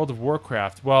unseats World of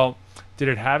Warcraft. Well, did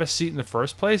it have a seat in the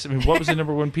first place? I mean, what was the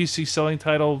 #1 PC selling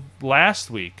title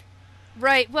last week?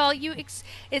 Right. Well,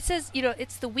 it says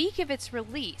it's the week of its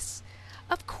release.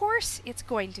 Of course it's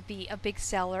going to be a big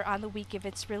seller on the week of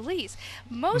its release.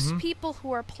 Most people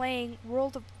who are playing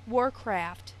World of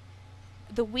Warcraft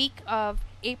the week of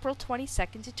April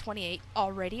 22nd to 28th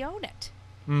already own it.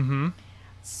 Mm-hmm.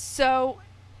 So,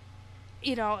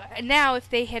 now if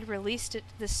they had released it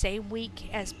the same week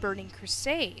as Burning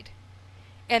Crusade,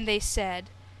 and they said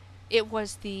it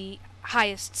was the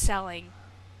highest selling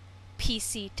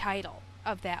PC title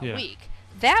of that week,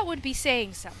 that would be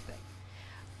saying something.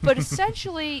 But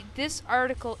essentially, this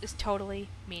article is totally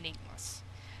meaningless.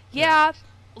 Yeah,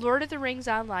 Lord of the Rings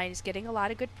Online is getting a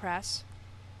lot of good press.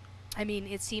 I mean,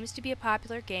 it seems to be a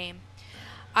popular game.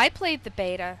 I played the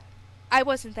beta. I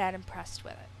wasn't that impressed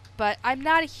with it. But I'm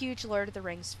not a huge Lord of the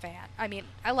Rings fan. I mean,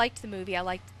 I liked the movie.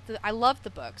 I loved the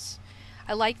books.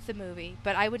 I liked the movie,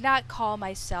 but I would not call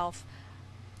myself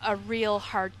a real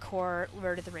hardcore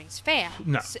Lord of the Rings fan.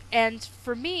 No. And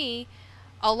for me,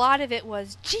 a lot of it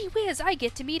was, gee whiz, I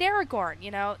get to meet Aragorn,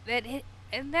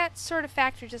 and that sort of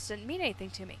factor just didn't mean anything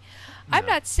to me. No. I'm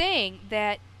not saying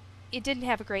that it didn't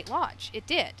have a great launch. It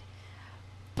did.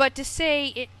 But to say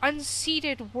it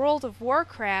unseated World of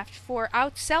Warcraft for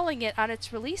outselling it on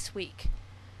its release week,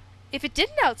 if it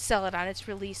didn't outsell it on its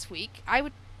release week, I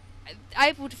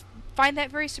would find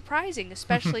that very surprising,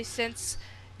 especially since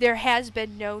there has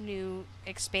been no new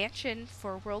expansion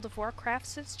for World of Warcraft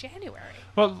since January.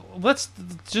 Well, let's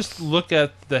just look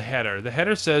at the header. The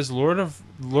header says Lord of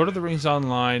the Rings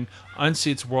Online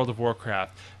unseats World of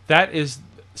Warcraft. That is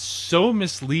so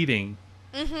misleading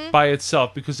by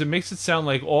itself, because it makes it sound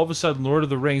like all of a sudden Lord of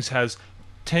the Rings has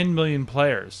 10 million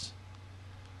players.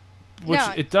 Which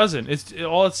it doesn't.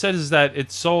 All it says is that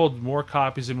it sold more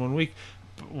copies in 1 week.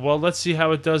 Well, let's see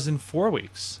how it does in 4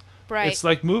 weeks. Right. It's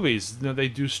like movies. They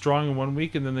do strong in 1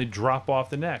 week and then they drop off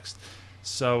the next.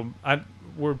 So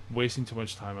we're wasting too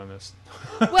much time on this.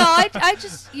 Well, I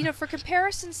just, for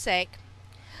comparison's sake,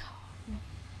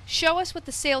 show us what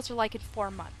the sales are like in 4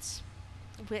 months.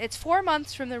 It's 4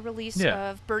 months from the release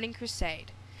of Burning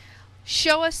Crusade.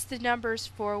 Show us the numbers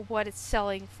for what it's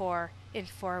selling for in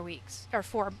 4 weeks, or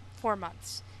 4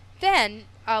 months. Then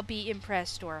I'll be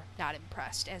impressed or not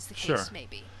impressed, as the case may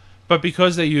be. But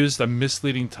because they used a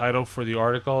misleading title for the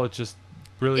article, it just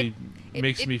really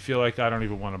makes me feel like I don't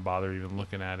even want to bother even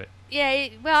looking at it. Yeah,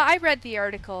 well, I read the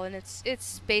article, and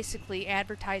it's basically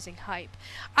advertising hype.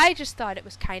 I just thought it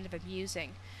was kind of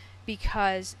amusing,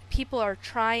 because people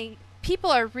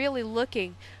are really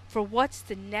looking for what's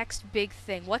the next big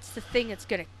thing. What's the thing that's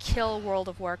going to kill World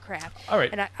of Warcraft? All right.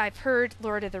 And I've heard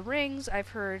Lord of the Rings. I've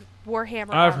heard Warhammer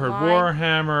Online. I've heard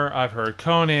Warhammer. I've heard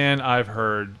Conan. I've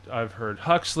heard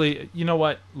Huxley. You know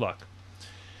what? Look,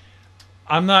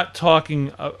 I'm not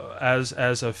talking as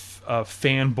a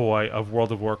fanboy of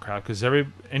World of Warcraft, because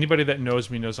anybody that knows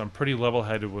me knows I'm pretty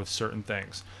level-headed with certain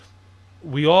things.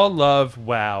 We all love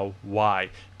WoW. Why?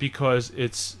 Because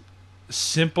it's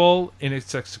simple in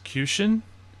its execution.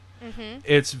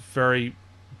 Its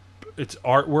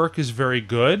artwork is very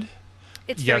good.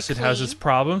 It has its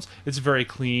problems. It's very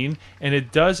clean, and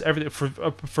it does everything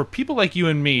for people like you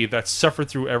and me that suffer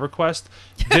through EverQuest.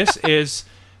 This is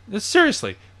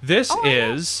seriously. This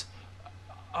is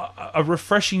a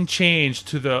refreshing change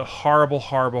to the horrible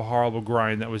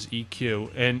grind that was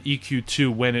EQ and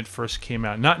EQ2 when it first came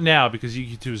out. Not now, because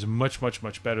EQ2 is much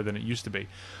better than it used to be,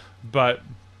 but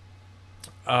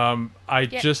I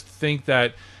just think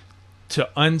that to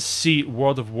unseat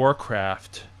World of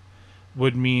Warcraft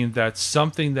would mean that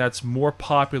something that's more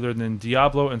popular than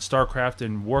Diablo and StarCraft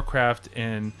and Warcraft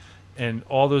and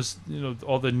all those,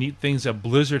 all the neat things that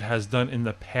Blizzard has done in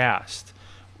the past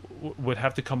would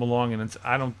have to come along, and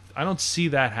I don't see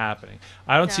that happening.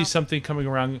 I don't see something coming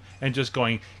around and just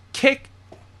going kick.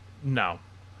 No,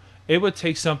 it would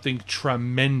take something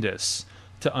tremendous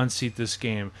to unseat this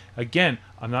game. Again,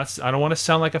 I don't want to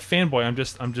sound like a fanboy.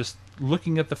 I'm just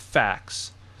looking at the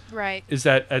facts. Right. Is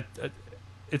that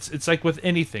it's like with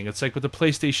anything. It's like with the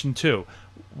PlayStation 2.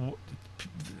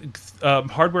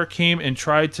 Hardware came and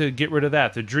tried to get rid of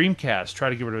that. The Dreamcast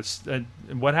tried to get rid of it.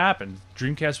 And what happened?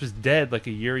 Dreamcast was dead like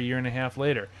a year and a half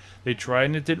later. They tried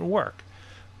and it didn't work.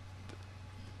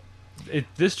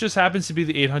 This just happens to be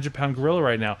the 800-pound gorilla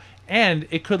right now. And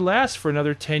it could last for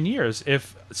another 10 years.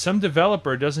 If some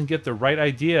developer doesn't get the right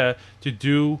idea to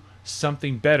do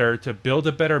something better, to build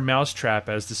a better mousetrap,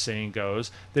 as the saying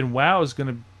goes, then WoW is going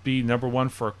to be number one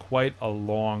for quite a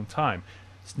long time.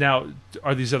 Now,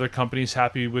 are these other companies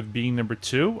happy with being number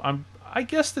two? I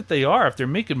guess that they are. If they're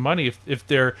making money, if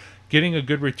they're getting a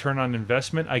good return on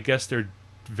investment, I guess they're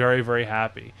very, very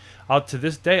happy. To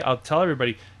this day, I'll tell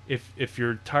everybody, if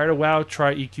you're tired of WoW,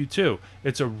 try EQ2.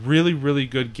 It's a really, really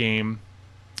good game.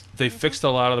 They fixed a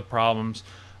lot of the problems.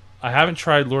 I haven't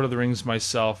tried Lord of the Rings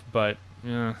myself, but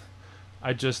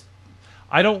I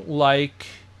don't like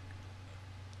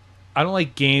I don't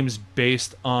like games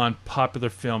based on popular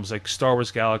films like Star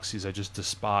Wars Galaxies. I just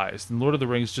despised, and Lord of the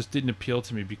Rings just didn't appeal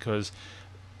to me because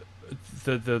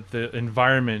the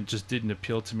environment just didn't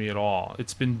appeal to me at all.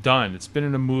 It's been done. It's been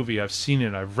in a movie. I've seen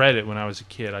it. I've read it when I was a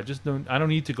kid. I don't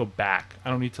need to go back. I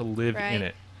don't need to live in Right.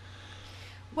 it.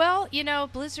 Well,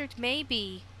 Blizzard may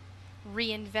be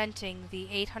reinventing the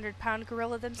 800-pound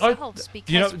gorilla Oh, themselves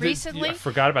because I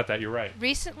forgot about that. You're right.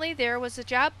 recently there was a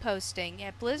job posting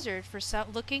at Blizzard for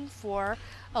looking for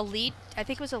a lead, I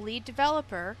think it was a lead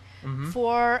developer Hmm.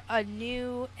 for a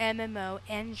new MMO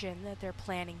engine that they're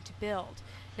planning to build.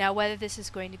 Now, whether this is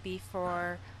going to be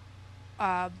for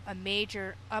a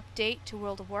major update to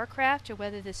World of Warcraft or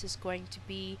whether this is going to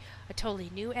be a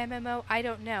totally new MMO, I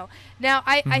don't know. Now,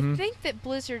 I Hmm. think that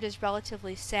Blizzard is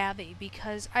relatively savvy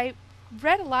because I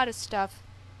read a lot of stuff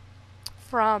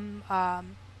from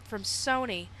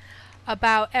Sony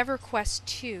about EverQuest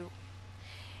 2,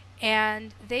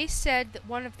 and they said that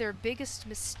one of their biggest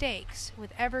mistakes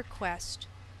with EverQuest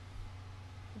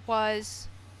was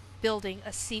building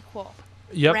a sequel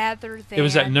Yep. rather It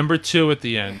was at than number 2 at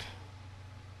the end.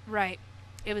 right.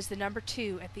 It was the number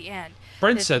 2 at the end.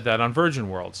 Brent said that on Virgin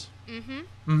Worlds. Mm-hmm.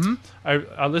 Hmm.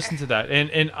 I listened to that,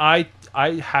 and I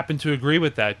happen to agree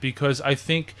with that because I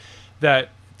think that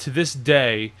to this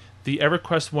day the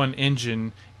EverQuest One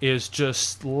engine is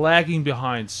just lagging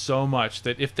behind so much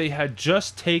that if they had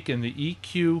just taken the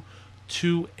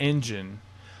EQ2 engine,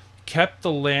 kept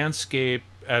the landscape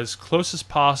as close as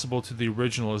possible to the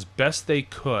original as best they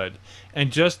could,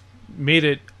 and just made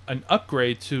it an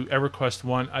upgrade to EverQuest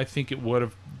 1, I think it would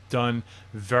have done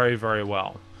very, very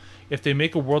well. If they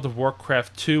make a World of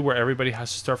Warcraft 2 where everybody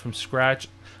has to start from scratch,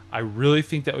 I really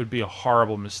think that would be a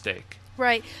horrible mistake.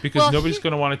 Right. Because Well, nobody's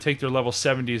going to want to take their level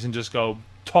 70s and just go,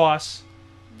 toss.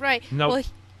 right. No. Well,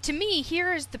 to me,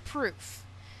 here is the proof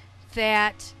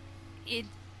that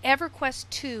EverQuest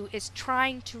 2 is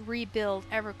trying to rebuild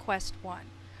EverQuest 1.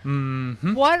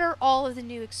 Mm-hmm. What are all of the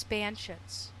new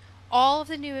expansions? All of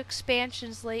the new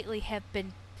expansions lately have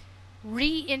been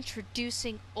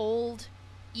reintroducing old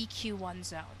EQ1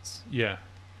 zones. Yeah.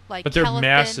 Like But they're Kelothin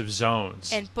massive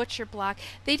zones. and Butcher Block.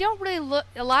 They don't really look,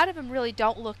 a lot of them really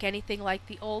don't look anything like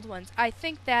the old ones. I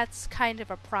think that's kind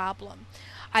of a problem.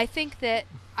 I think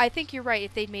you're right.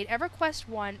 If they'd made EverQuest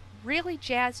 1, really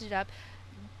jazzed it up,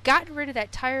 gotten rid of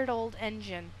that tired old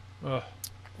engine, Ugh.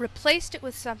 replaced it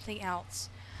with something else,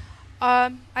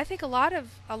 I think a lot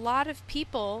of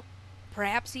people,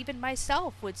 perhaps even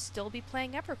myself, would still be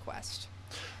playing EverQuest.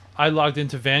 I logged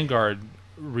into Vanguard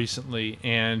recently,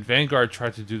 and Vanguard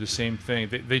tried to do the same thing.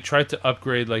 They tried to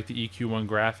upgrade like the EQ1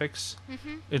 graphics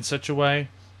Mm-hmm. in such a way,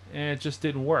 and it just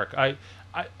didn't work.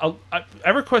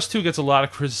 EverQuest 2 gets a lot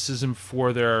of criticism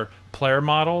for their player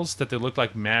models, that they look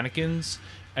like mannequins,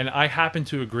 and I happen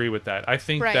to agree with that. I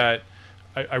think Right. that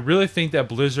I really think that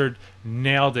Blizzard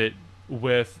nailed it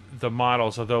with the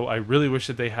models, although I really wish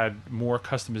that they had more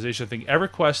customization. I think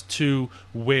EverQuest 2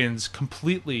 wins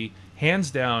completely,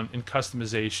 hands down, in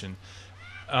customization.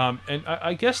 And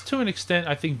I guess to an extent,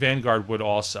 I think Vanguard would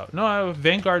also. No,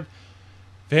 Vanguard.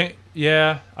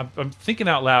 Yeah, I'm thinking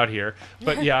out loud here,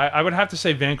 but yeah, I would have to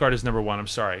say Vanguard is number 1. I'm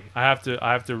sorry, I have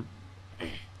to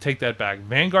take that back.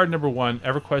 Vanguard number 1,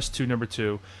 EverQuest 2 number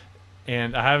 2,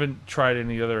 and I haven't tried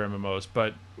any other MMOs,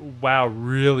 but WoW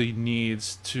really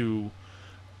needs to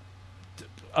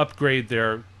upgrade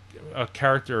their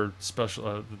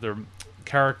their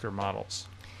character models.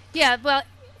 Yeah, well,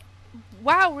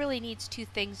 WoW really needs two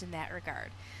things in that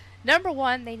regard. Number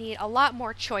one, they need a lot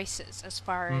more choices as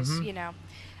far as, Mhm.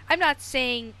 I'm not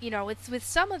saying, it's with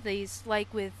some of these,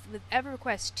 like with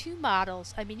EverQuest 2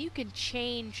 models, I mean, you can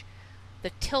change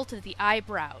the tilt of the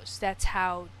eyebrows. That's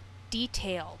how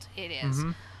detailed it is.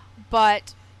 Mhm.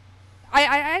 But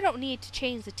I don't need to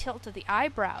change the tilt of the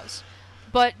eyebrows.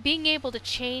 But being able to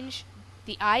change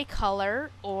the eye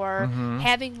color or Mhm.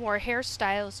 having more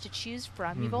hairstyles to choose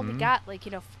from. You've only Mhm. got, like,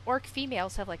 orc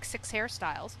females have like 6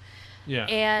 hairstyles. Yeah,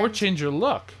 or And change your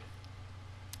look.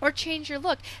 or change your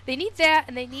look. They need that,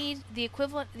 and they need the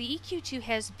equivalent. The EQ2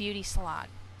 has Beauty Salon,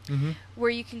 Mhm. where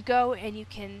you can go and you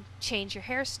can change your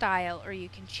hairstyle, or you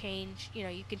can change,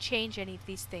 you can change any of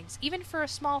these things, even for a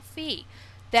small fee.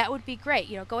 That would be great.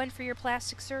 Go in for your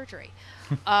plastic surgery.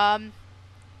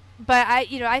 But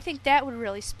I think that would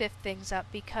really spiff things up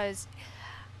because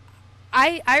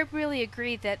I really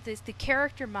agree that the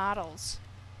character models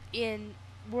in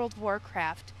World of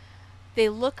Warcraft, they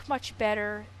look much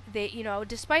better. They,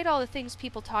 despite all the things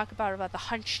people talk about the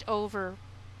hunched over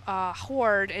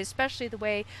horde, especially the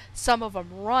way some of them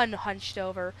run hunched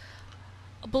over.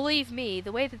 Believe me,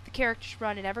 the way that the characters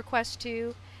run in EverQuest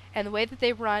 2 and the way that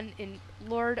they run in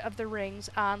Lord of the Rings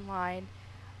Online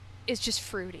is just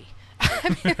fruity. I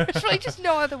mean, there's really just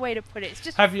no other way to put it. It's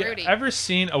just Have fruity. you ever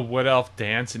seen a Wood Elf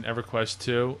dance in EverQuest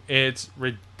 2? It's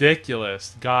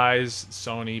ridiculous. Guys,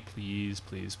 Sony, please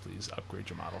upgrade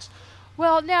your models.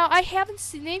 Well, now I haven't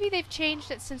seen. Maybe they've changed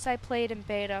it since I played in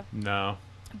beta. No.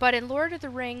 But in Lord of the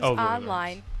Rings Lord of the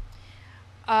Online,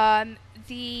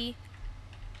 the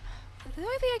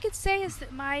only thing I could say is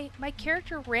that my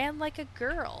character ran like a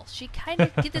girl. She kind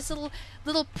of did this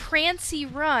little prancy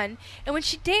run, and when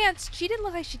she danced, she didn't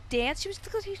look like she danced. She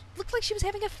looked like she was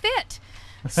having a fit.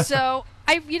 So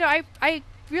I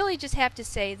really just have to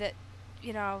say that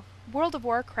World of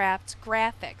Warcraft's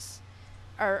graphics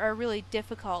are really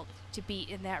difficult to beat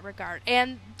in that regard,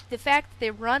 and the fact that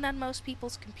they run on most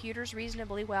people's computers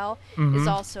reasonably well is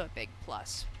also a big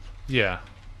plus. Yeah.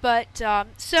 But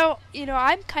so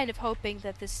I'm kind of hoping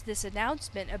that this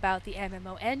announcement about the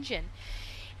MMO engine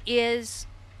is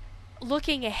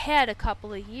looking ahead a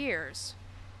couple of years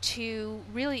to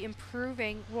really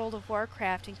improving World of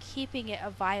Warcraft and keeping it a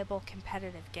viable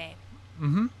competitive game.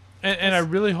 Mm-hmm. And I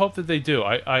really hope that they do.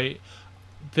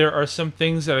 There are some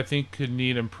things that I think could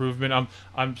need improvement.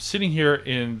 I'm sitting here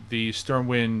in the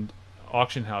Stormwind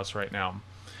auction house right now,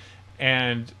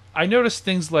 and I noticed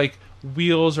things like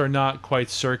wheels are not quite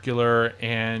circular,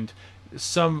 and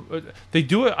they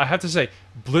do it. I have to say,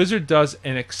 Blizzard does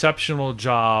an exceptional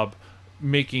job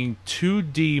making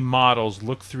 2D models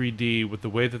look 3D with the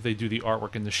way that they do the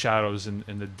artwork and the shadows and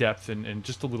the depth and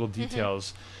just the little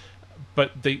details.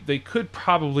 But they could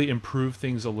probably improve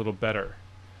things a little better.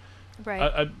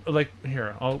 Right. Like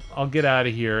here, I'll get out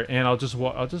of here, and I'll just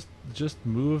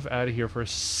move out of here for a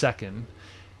second,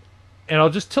 and I'll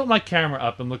just tilt my camera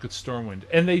up and look at Stormwind,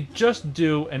 and they just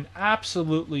do an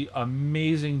absolutely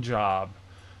amazing job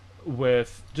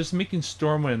with just making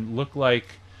Stormwind look like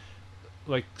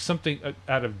something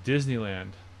out of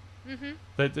Disneyland.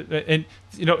 And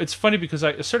it's funny because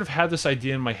I sort of had this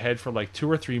idea in my head for like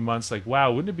 2 or 3 months, like,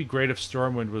 wow, wouldn't it be great if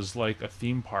Stormwind was like a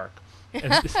theme park?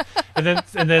 and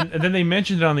then they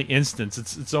mentioned it on the instance.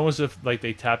 It's almost as if like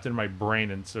they tapped into my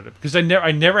brain and sort of, because I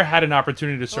never had an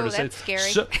opportunity to sort of that's say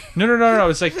scary. So, no.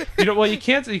 It's like well, you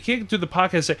can't do the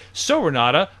podcast and say, so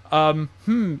Renata, I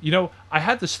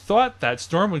had this thought that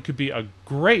Stormwind could be a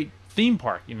great theme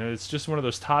park. It's just one of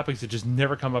those topics that just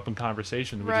never come up in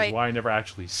conversation, which is why I never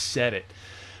actually said it.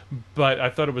 But I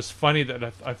thought it was funny that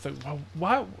I thought, well,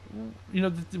 why,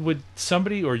 would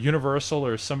somebody or Universal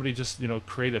or somebody just,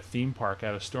 create a theme park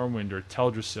out of Stormwind or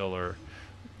Teldrassil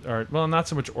or well, not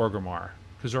so much Orgrimmar,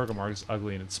 because Orgrimmar is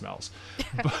ugly and it smells.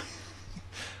 But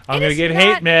I'm going to get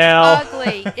hate mail.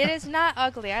 Ugly. It is not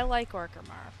ugly. I like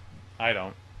Orgrimmar. I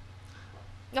don't.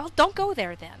 Well, don't go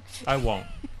there then. I won't.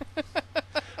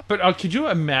 But could you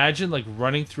imagine like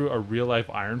running through a real life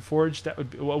Ironforge? That would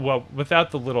be, well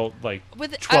without the little like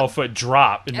 12-foot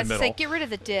drop in the middle. Say, get rid of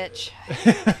the ditch.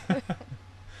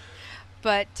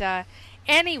 But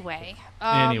anyway.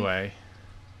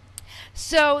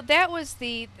 So that was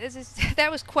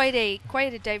quite a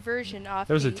diversion off.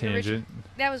 That was a tangent.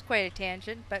 That was quite a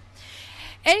tangent, but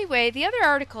anyway, the other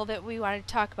article that we wanted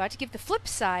to talk about, to give the flip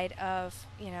side of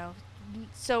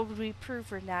so we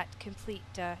prove we're not complete,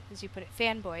 as you put it,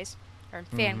 fanboys, or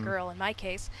fangirl in my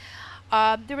case.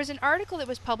 There was an article that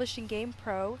was published in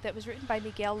GamePro that was written by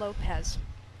Miguel Lopez.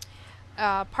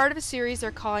 Part of a series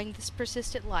they're calling This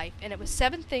Persistent Life, and it was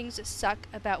 7 things that suck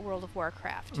about World of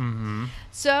Warcraft.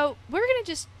 So we're going to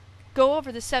just go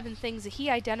over the 7 things that he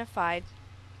identified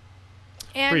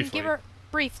and give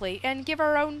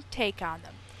our own take on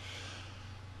them.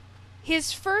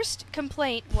 His first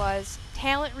complaint was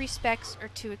talent respecs are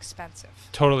too expensive.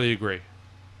 Totally agree.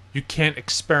 You can't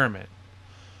experiment.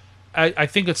 I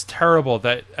think it's terrible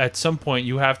that at some point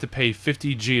you have to pay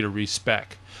 50G to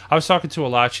respec. I was talking to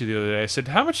Alachi the other day. I said,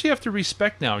 how much do you have to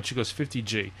respec now? And she goes,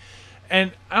 50G.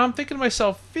 And I'm thinking to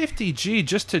myself, 50G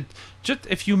just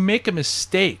if you make a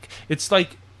mistake. It's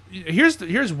like,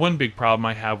 here's one big problem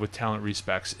I have with talent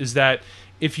respecs is that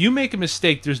if you make a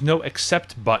mistake, there's no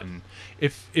accept button.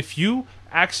 If you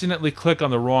accidentally click on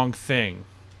the wrong thing,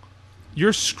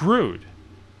 you're screwed.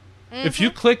 If you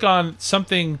click on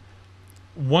something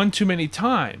one too many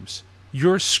times,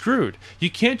 you're screwed.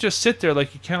 You can't just sit there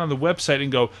like you can on the website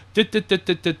and go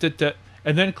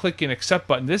and then click an accept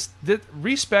button. This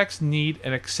respecs need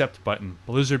an accept button.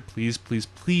 Blizzard, please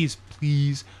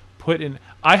put in.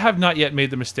 I have not yet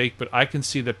made the mistake, but I can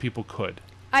see that people could.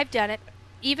 I've done it.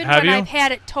 Even Have when you? I've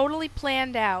had it totally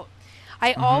planned out.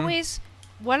 I always,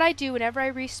 what I do whenever I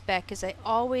respec is I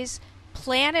always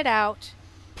plan it out,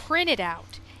 print it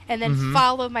out, and then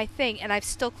follow my thing, and I've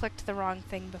still clicked the wrong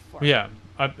thing before. Yeah.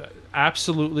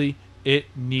 Absolutely, it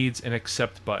needs an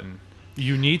accept button.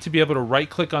 You need to be able to right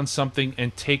click on something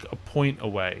and take a point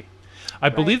away. I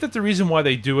Right. believe that the reason why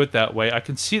they do it that way, I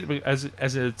can see it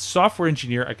as a software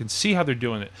engineer, I can see how they're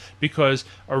doing it. Because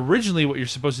originally what you're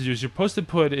supposed to do is you're supposed to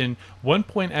put in 1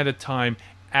 point at a time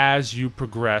as you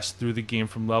progress through the game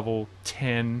from level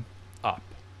 10 up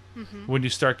when you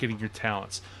start getting your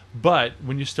talents. But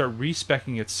when you start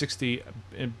respecking at 60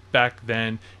 back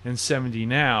then and 70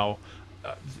 now,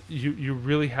 you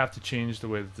really have to change the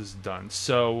way that this is done.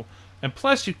 So, and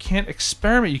plus you can't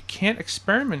experiment. You can't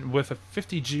experiment with a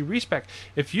 50G respec.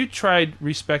 If you tried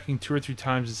respecking 2 or 3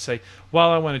 times and say, well,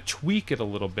 I want to tweak it a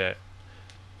little bit,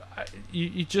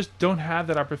 you just don't have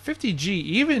that opportunity. 50G,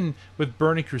 even with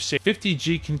Burning Crusade,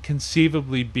 50G can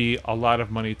conceivably be a lot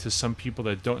of money to some people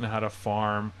that don't know how to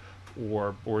farm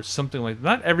or something like that.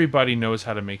 Not everybody knows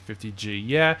how to make 50G.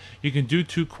 Yeah, you can do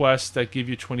 2 quests that give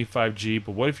you 25G,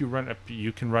 but what if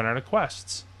you can run out of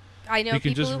quests? I know You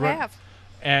can people just who run, have.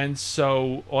 and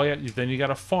so then you got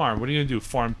to farm. What are you going to do?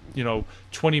 Farm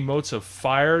 20 motes of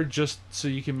fire just so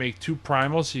you can make 2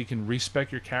 primals so you can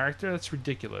respec your character? That's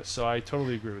ridiculous. So I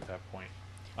totally agree with that point.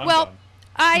 I'm Well, done.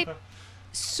 I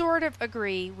sort of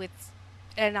agree with,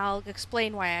 and I'll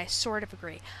explain why I sort of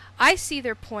agree. I see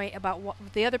their point about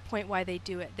the other point why they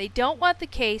do it. They don't want the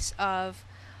case of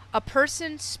a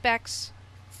person specs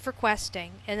for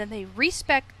questing, and then they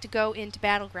respec to go into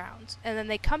battlegrounds, and then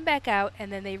they come back out,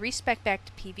 and then they respec back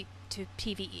to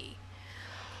PVE.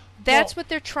 That's Well, what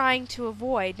they're trying to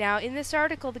avoid. Now, in this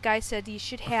article, the guy said you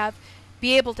should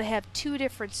be able to have 2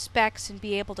 different specs and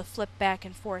be able to flip back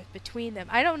and forth between them.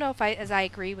 I don't know if I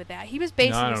agree with that. He was no, I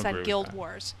basing don't this agree on with Guild that.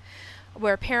 Wars,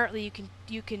 where apparently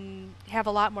you can have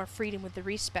a lot more freedom with the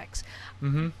respecs.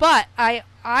 Mm-hmm. But I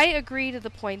agree to the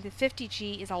point that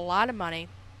 50G is a lot of money,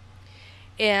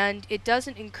 and it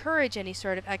doesn't encourage any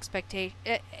sort of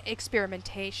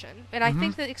experimentation. And I Mm-hmm.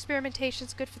 think that experimentation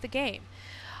is good for the game.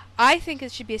 I think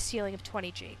it should be a ceiling of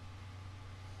 20G.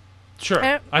 Sure,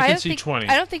 I I can don't see think, 20.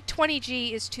 I don't think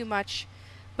 20G is too much,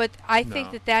 but I think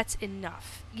No. that that's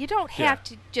enough. You don't Yeah. have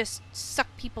to just suck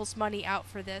people's money out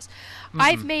for this. Mm-mm.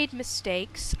 I've made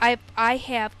mistakes. I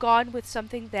have gone with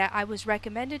something that I was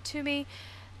recommended to me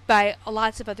by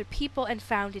lots of other people and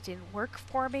found it didn't work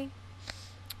for me.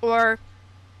 Or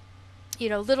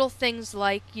little things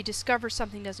like you discover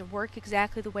something doesn't work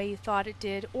exactly the way you thought it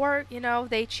did, or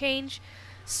they change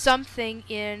something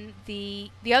in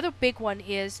the other big one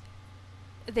is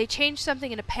they change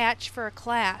something in a patch for a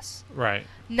class. Right.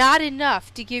 Not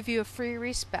enough to give you a free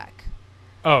respec,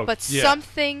 Oh, but yeah.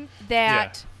 something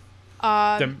that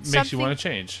That makes you something want to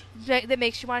change. that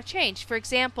makes you want to change. For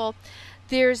example,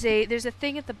 there's a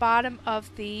thing at the bottom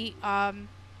of the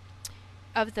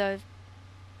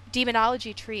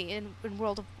demonology tree in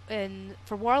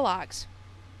for warlocks.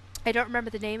 I don't remember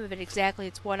the name of it exactly.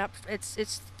 It's one up.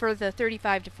 It's for the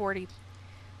 35 to 40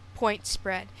 point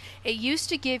spread. It used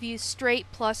to give you straight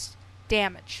plus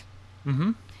damage,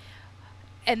 Mm-hmm.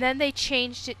 and then they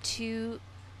changed it to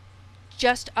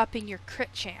just upping your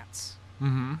crit chance.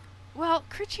 Mm-hmm. Well,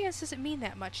 crit chance doesn't mean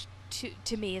that much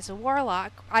to me as a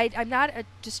warlock. I'm not a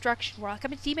destruction warlock.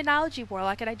 I'm a demonology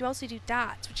warlock, and I mostly do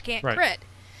dots, which can't Right. crit.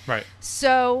 Right.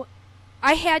 So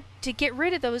I had to get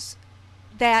rid of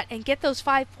that and get those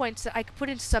 5 points that I could put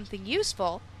into something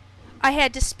useful. I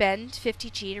had to spend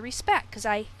 50G to respec, because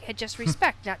I had just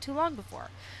respec not too long before.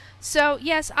 So,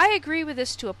 yes, I agree with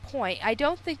this to a point. I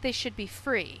don't think they should be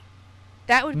free.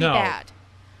 That would be No. bad.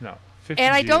 No.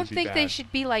 And I 50G don't would be think they bad.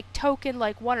 should be like token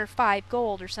like 1 or 5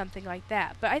 gold or something like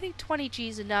that. But I think 20G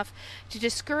is enough to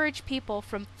discourage people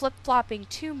from flip-flopping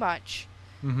too much,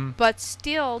 Mm-hmm. but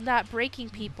still not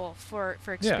breaking people for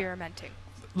experimenting.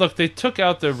 Look, they took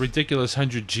out the ridiculous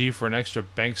 100G for an extra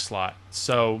bank slot,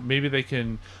 so maybe they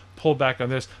can pull back on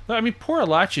this. No, I mean, poor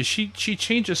Alachi, she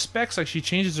changes specs like she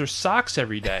changes her socks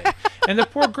every day, and the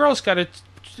poor girl's got to.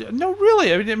 No,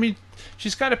 really. I mean,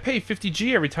 she's got to pay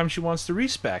 50G every time she wants to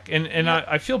respec, and Yeah.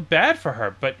 I feel bad for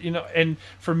her. But and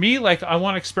for me, like, I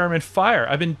want to experiment fire.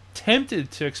 I've been tempted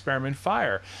to experiment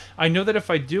fire. I know that if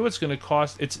I do, it's going to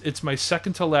cost. It's my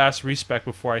second to last respec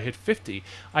before I hit 50.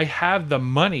 I have the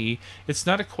money. It's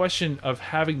not a question of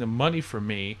having the money for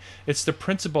me. It's the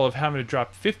principle of having to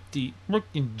drop 50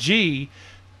 G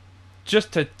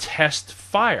just to test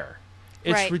fire.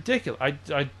 It's Right. ridiculous.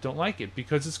 I don't like it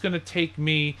because it's going to take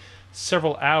me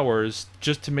several hours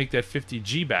just to make that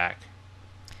 50G back.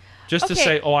 Just to Okay.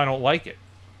 say, oh, I don't like it.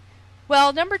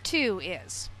 Well, number 2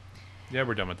 is Yeah,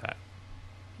 we're done with that.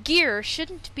 gear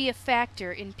shouldn't be a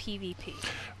factor in PvP.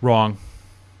 Wrong.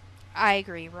 I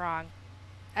agree, wrong.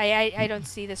 I don't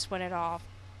see this one at all.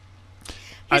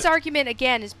 His argument,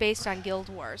 again, is based on Guild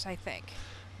Wars, I think.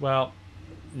 Well,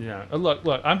 yeah. Look.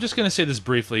 I'm just going to say this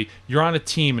briefly. You're on a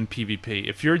team in PvP.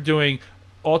 If you're doing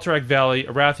Alterac Valley,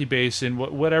 Arathi Basin,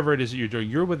 whatever it is that you're doing,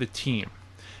 you're with a team,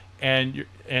 and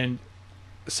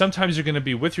sometimes you're going to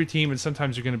be with your team, and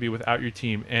sometimes you're going to be without your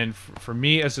team. And for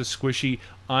me, as a squishy,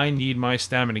 I need my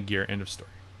stamina gear. End of story.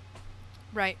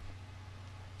 Right.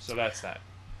 So that's that.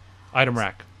 Item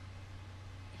rack.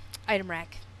 Item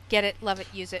rack. Get it, love it,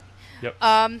 use it.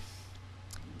 Yep.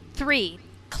 3.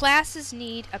 Classes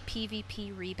need a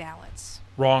PvP rebalance.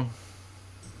 Wrong.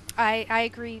 I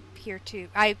agree here too.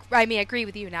 I mean, I agree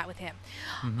with you, not with him.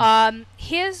 Mm-hmm.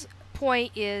 His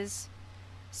point is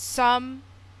some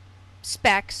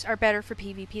specs are better for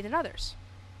PvP than others,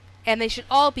 and they should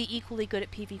all be equally good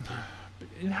at PvP.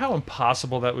 And how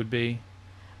impossible that would be.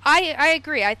 I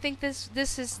agree. I think this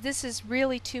is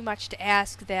really too much to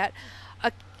ask.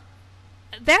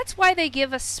 That's why they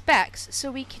give us specs,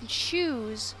 so we can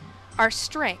choose our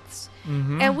strengths.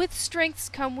 Mm-hmm. And with strengths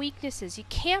come weaknesses. You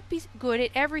can't be good at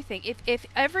everything. If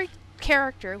every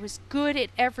character was good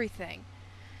at everything,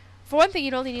 for one thing,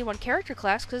 you'd only need one character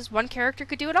class because one character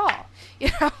could do it all. You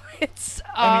know, it's.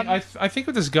 I mean, I think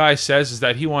what this guy says is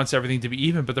that he wants everything to be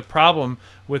even, but the problem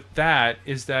with that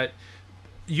is that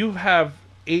you have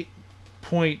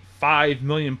 8.5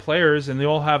 million players, and they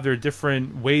all have their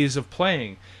different ways of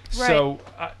playing. Right. So,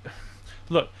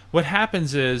 look, what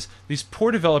happens is these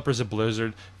poor developers at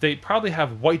Blizzard, they probably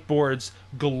have whiteboards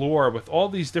galore with all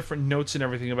these different notes and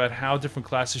everything about how different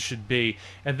classes should be.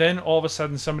 And then all of a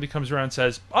sudden somebody comes around and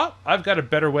says, oh, I've got a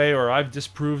better way, or I've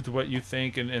disproved what you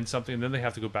think and something. And then they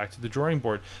have to go back to the drawing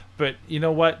board. But you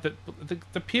know what?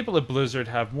 The people at Blizzard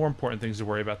have more important things to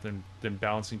worry about than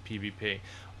balancing PvP.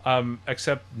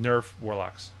 Except nerf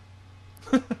warlocks.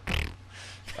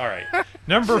 All right.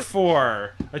 Number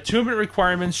 4, attunement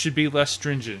requirements should be less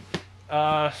stringent.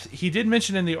 He did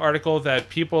mention in the article that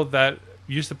people that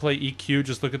used to play EQ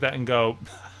just look at that and go,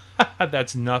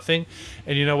 that's nothing.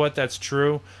 And you know what? That's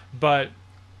true. But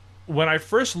when I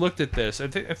first looked at this, I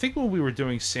think when we were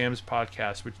doing Sam's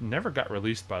podcast, which never got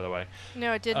released, by the way.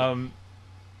 No, it didn't.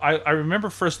 I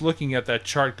remember first looking at that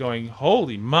chart going,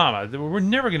 holy mama, we're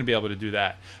never going to be able to do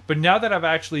that. But now that I've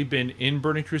actually been in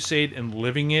Burning Crusade and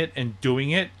living it and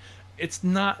doing it, it's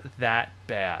not that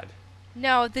bad.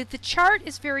 No, the chart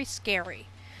is very scary.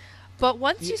 But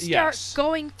once you start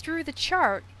going through the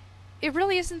chart, it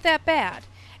really isn't that bad.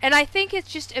 And I think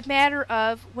it's just a matter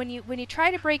of when you try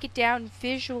to break it down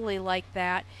visually like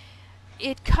that,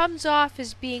 it comes off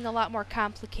as being a lot more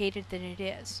complicated than it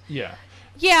is. Yeah.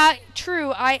 Yeah,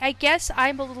 true. I guess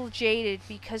I'm a little jaded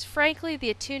because, frankly,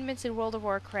 the attunements in World of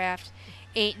Warcraft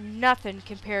ain't nothing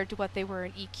compared to what they were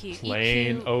in EQ.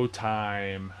 Plain old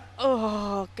time.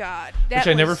 Oh God, which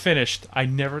I never finished.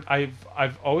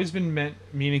 I've always been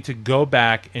meaning to go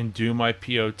back and do my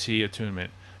POT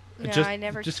attunement. No, I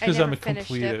never. Just because I'm a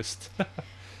completist.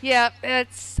 Yeah,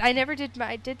 I never did.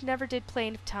 Never did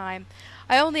Plane of Time.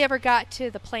 I only ever got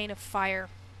to the Plane of Fire.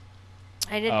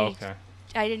 I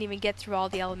didn't even get through all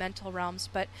the elemental realms,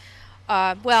 but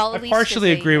well, at least I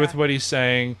partially agree with what he's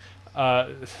saying.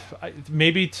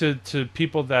 Maybe to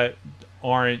people that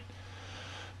aren't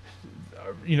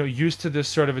used to this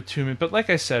sort of attunement, but like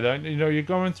I said, you're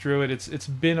going through it. It's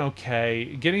been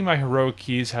okay. Getting my heroic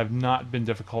keys have not been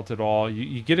difficult at all.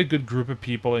 You get a good group of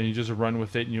people and you just run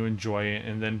with it and you enjoy it,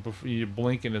 and then you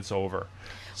blink and it's over.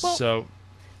 Well, so,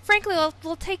 frankly,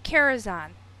 we'll take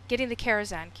Karazhan. Getting the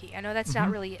Karazhan key. I know that's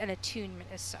not really an attunement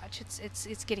as such.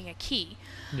 It's getting a key.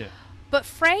 Yeah. But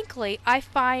frankly, I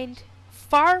find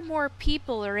far more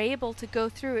people are able to go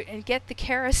through it and get the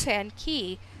Karazhan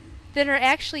key than are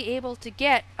actually able to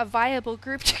get a viable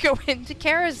group to go into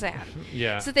Karazhan.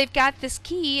 Yeah. So they've got this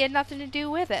key and nothing to do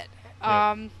with it.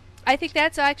 Yeah. I think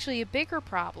that's actually a bigger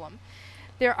problem.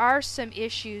 There are some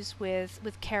issues with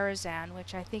Karazhan,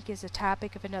 which I think is a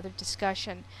topic of another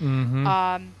discussion.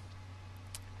 Mm-hmm.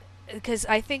 Because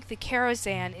I think the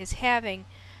Karazhan is having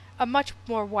a much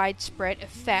more widespread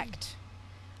effect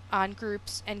on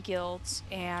groups and guilds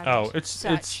and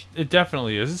it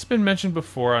definitely is. It's been mentioned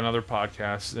before on other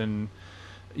podcasts, and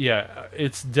yeah,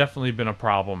 it's definitely been a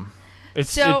problem.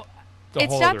 It's not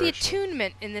the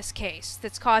attunement in this case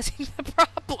that's causing the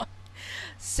problem.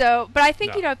 So, but I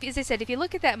think as I said, if you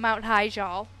look at that Mount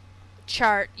Hyjal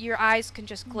chart, your eyes can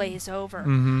just glaze over.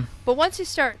 Mm-hmm. But once you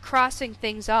start crossing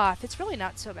things off, it's really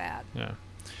not so bad. Yeah.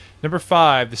 Number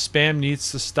 5, the spam needs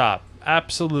to stop.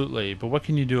 Absolutely, but what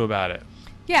can you do about it?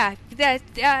 Yeah,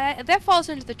 that falls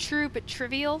into the true but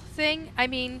trivial thing. I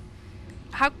mean,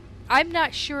 I'm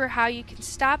not sure how you can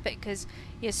stop it because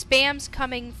spam's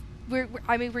coming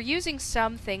we're using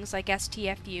some things like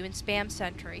STFU and Spam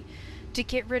Sentry to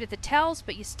get rid of the tells,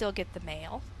 but you still get the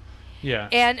mail. Yeah.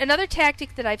 And another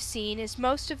tactic that I've seen is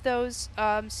most of those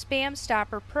spam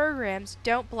stopper programs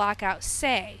don't block out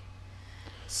say.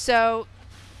 So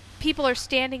people are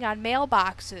standing on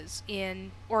mailboxes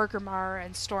in Orgrimmar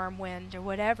and Stormwind or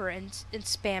whatever and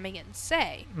spamming it in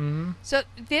say. Mm-hmm. So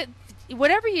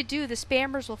whatever you do, the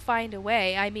spammers will find a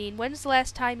way. I mean, when's the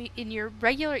last time in your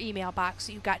regular email box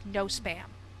you got no spam?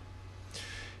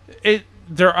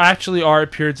 There actually are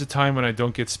periods of time when I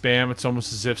don't get spam. It's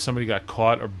almost as if somebody got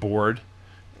caught or bored,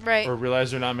 Right. or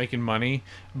realized they're not making money.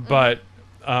 But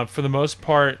for the most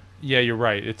part, yeah, you're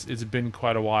right. It's been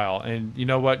quite a while. And you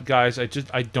know what, guys?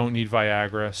 I don't need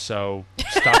Viagra, so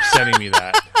stop sending me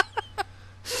that.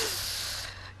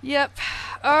 Yep.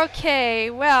 Okay.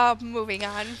 Well, moving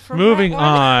on. From Moving that one.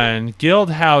 on,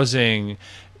 guild housing.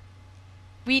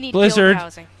 We need Blizzard. guild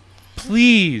housing.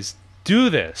 Please do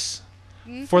this.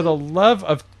 For the love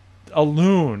of a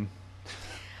loon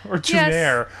or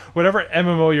Tunair, whatever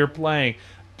MMO you're playing,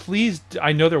 please.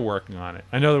 I know they're working on it.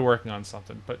 I know they're working on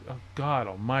something, but oh God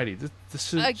Almighty, this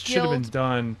should have been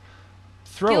done.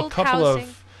 Throw guild a couple housing,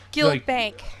 of guild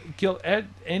bank.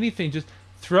 Anything. Just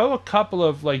throw a couple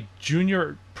of like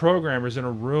junior programmers in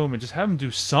a room and just have them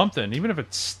do something, even if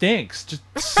it stinks. Just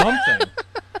something.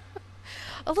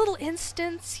 A little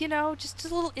instance, just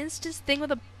a little instance thing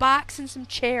with a box and some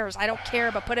chairs. I don't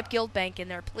care, but put a guild bank in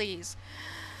there, please.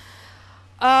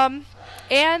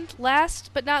 And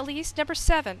last but not least, number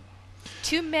 7.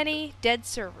 Too many dead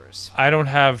servers. I don't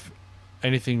have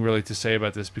anything really to say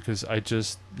about this because I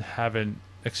just haven't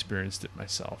experienced it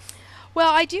myself.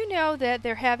 Well, I do know that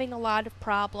they're having a lot of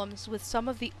problems with some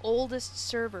of the oldest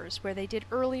servers where they did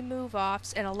early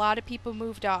move-offs and a lot of people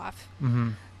moved off.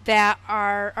 Mm-hmm. That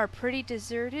are pretty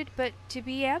deserted, but to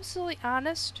be absolutely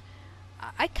honest,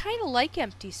 I kind of like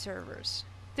empty servers.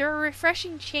 They're a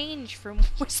refreshing change from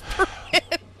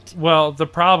Whisperwind. Well, the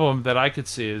problem that I could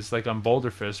see is, like on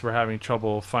Boulderfist, we're having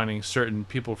trouble finding certain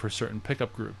people for certain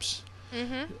pickup groups.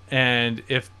 Mm-hmm. And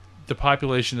if the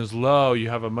population is low, you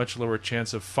have a much lower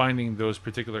chance of finding those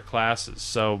particular classes.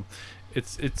 So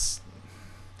it's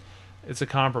a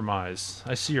compromise.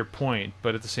 I see your point,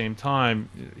 but at the same time,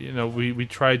 we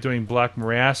tried doing Black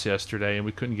Morass yesterday, and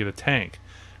we couldn't get a tank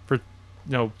for,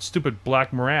 stupid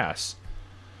Black Morass.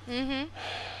 Mm-hmm.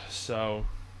 So,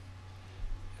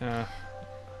 I'm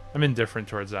indifferent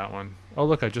towards that one. Oh,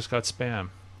 look, I just got spam.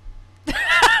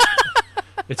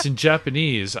 It's in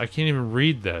Japanese. I can't even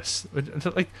read this.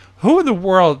 Like, who in the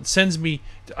world sends me...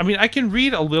 I mean, I can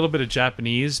read a little bit of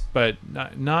Japanese, but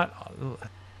not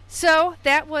So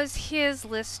that was his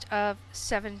list of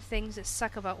 7 things that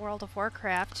suck about World of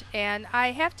Warcraft, and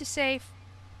I have to say,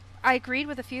 I agreed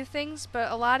with a few things, but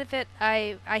a lot of it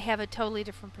I have a totally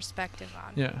different perspective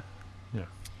on. Yeah.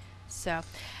 So,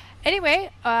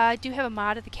 anyway, I do have a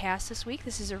mod of the cast this week.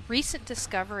 This is a recent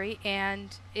discovery,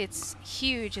 and it's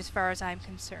huge as far as I'm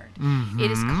concerned. Mm-hmm.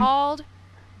 It is called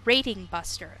Rating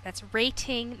Buster. That's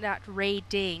rating, not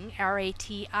rating,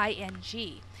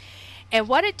 R-A-T-I-N-G. And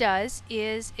what it does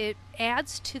is it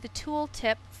adds to the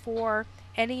tooltip for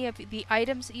any of the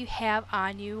items that you have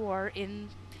on you or in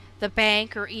the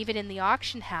bank or even in the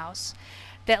auction house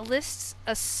that lists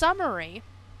a summary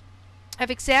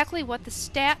of exactly what the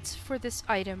stats for this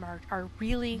item are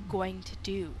really going to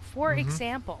do. For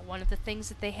example, one of the things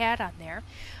that they had on there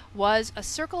was a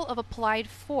Circle of Applied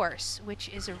Force, which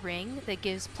is a ring that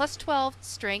gives plus 12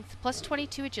 strength, plus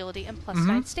 22 agility, and plus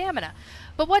 9 stamina.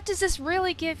 But what does this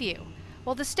really give you?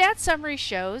 Well, the stat summary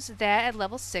shows that at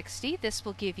level 60, this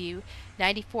will give you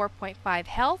 94.5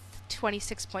 health,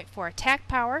 26.4 attack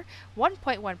power,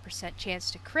 1.1%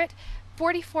 chance to crit,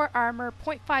 44 armor,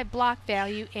 0.5 block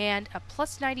value, and a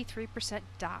plus 93%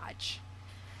 dodge.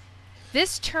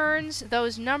 This turns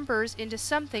those numbers into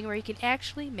something where you can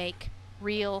actually make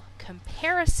real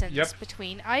comparisons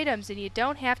between items, and you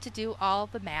don't have to do all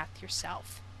the math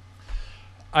yourself.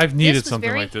 I've needed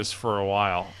something like this for a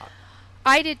while.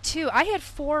 I did too. I had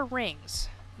 4 rings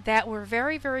that were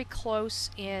very, very close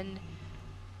in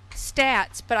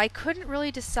stats, but I couldn't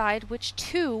really decide which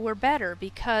 2 were better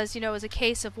because, it was a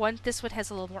case of this one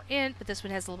has a little more int, but this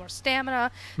one has a little more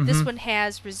stamina. This one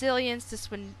has resilience.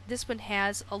 This one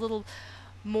has a little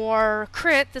more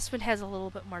crit. This one has a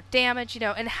little bit more damage,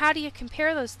 and how do you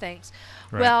compare those things?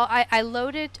 Right. Well, I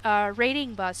loaded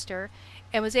Rating Buster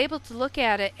and was able to look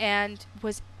at it and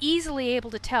was easily able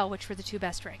to tell which were the 2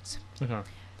 best rings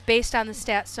based on the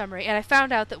stat summary. And I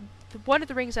found out that one of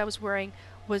the rings I was wearing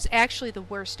was actually the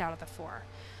worst out of the 4.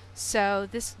 So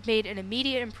this made an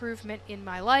immediate improvement in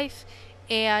my life,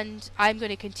 and I'm going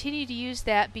to continue to use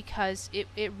that because it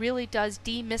really does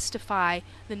demystify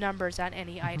the numbers on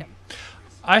any item.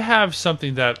 I have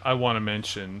something that I want to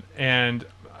mention, and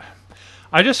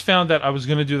I just found that I was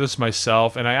going to do this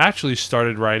myself, and I actually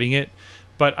started writing it,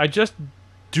 but I just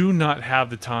do not have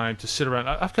the time to sit around.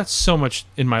 I've got so much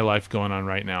in my life going on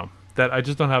right now that I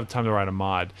just don't have time to write a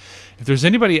mod. If there's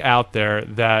anybody out there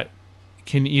that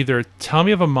can either tell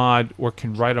me of a mod or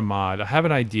can write a mod, I have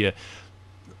an idea.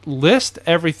 List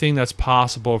everything that's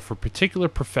possible for a particular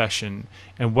profession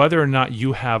and whether or not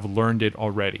you have learned it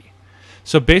already.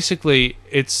 So basically,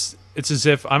 it's as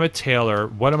if I'm a tailor.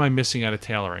 What am I missing out of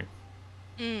tailoring?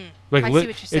 Like, I see what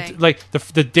you're saying. Like the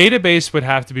database would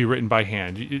have to be written by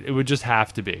hand. It would just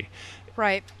have to be.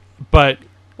 Right. But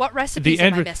What recipes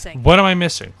am I missing? What am I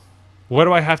missing? What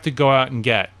do I have to go out and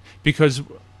get? Because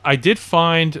I did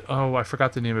find, I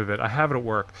forgot the name of it. I have it at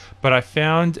work, but I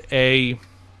found a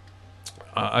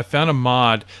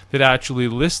mod that actually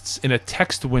lists in a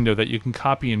text window that you can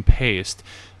copy and paste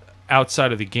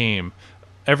outside of the game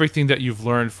everything that you've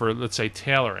learned for, let's say,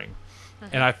 tailoring.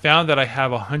 And I found that I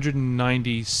have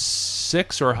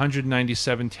 196 or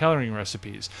 197 tailoring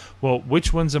recipes. Well,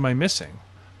 which ones am I missing?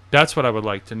 That's what I would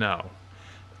like to know.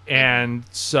 And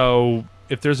so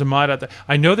if there's a mod out there,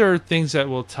 I know there are things that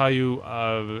will tell you,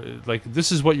 like,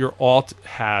 this is what your alt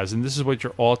has and this is what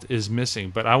your alt is missing.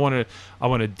 But I want a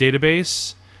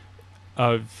database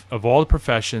of all the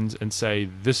professions and say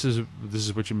this is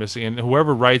what you're missing, and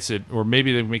whoever writes it, or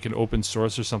maybe they make an open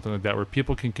source or something like that where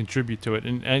people can contribute to it,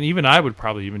 and even I would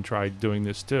probably even try doing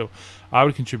this too. I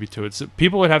would contribute to it. So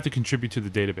people would have to contribute to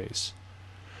the database.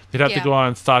 They'd have to go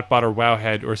on Thoughtbot or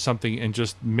Wowhead or something and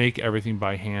just make everything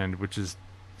by hand, which is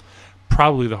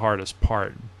probably the hardest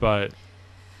part. But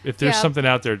if there's something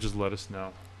out there, just let us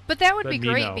know. But that would be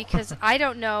great because I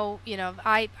don't know,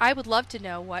 I would love to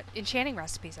know what enchanting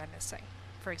recipes I'm missing,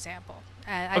 for example.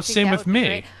 I think same with me.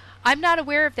 Great. I'm not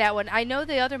aware of that one. I know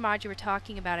the other mod you were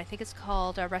talking about. I think it's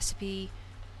called Recipe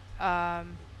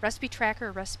Tracker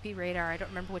or Recipe Radar. I don't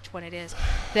remember which one it is.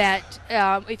 That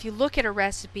if you look at a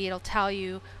recipe, it'll tell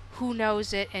you who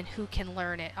knows it and who can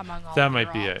learn it among all. That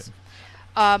might be it.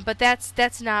 But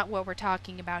that's not what we're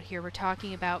talking about here. We're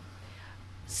talking about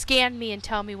scan me and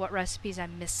tell me what recipes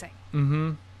I'm missing.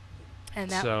 Mm-hmm.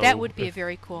 And that would be a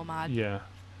very cool mod. Yeah.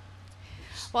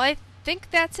 Well, I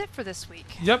think that's it for this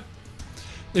week. Yep.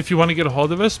 If you want to get a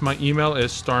hold of us, my email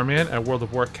is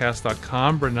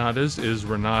starman@worldofwarcast.com. Renata's is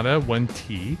Renata,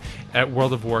 1T, at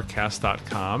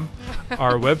worldofwarcast.com.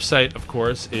 Our website, of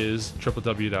course, is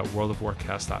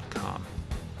www.worldofwarcast.com.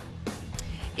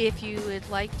 If you would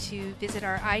like to visit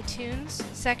our iTunes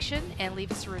section and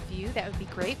leave us a review, that would be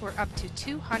great. We're up to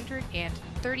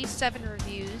 237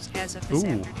 reviews as of this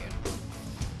afternoon.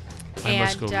 I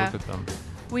must go look at them.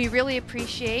 We really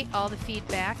appreciate all the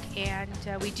feedback, and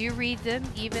we do read them,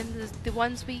 even the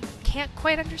ones we can't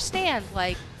quite understand,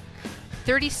 like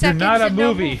 30 seconds You're not a in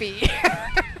movie. No movie.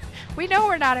 We know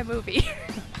we're not a movie.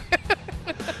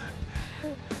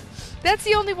 That's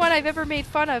the only one I've ever made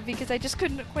fun of because I just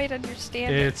couldn't quite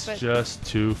understand it. It's just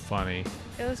too funny.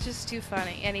 It was just too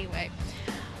funny. Anyway,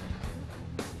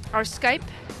 our Skype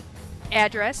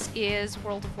address is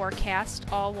World of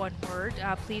Warcast, all one word.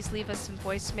 Please leave us some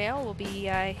voicemail. We'll be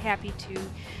happy to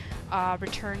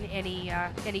return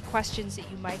any questions that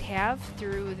you might have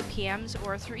through the PMs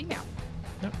or through email.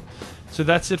 Yep. So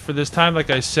that's it for this time.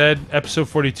 Like I said, episode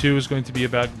 42 is going to be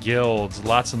about guilds.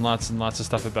 Lots and lots and lots of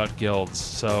stuff about guilds.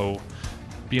 So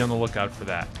be on the lookout for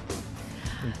that.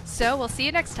 So we'll see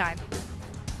you next time.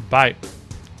 Bye.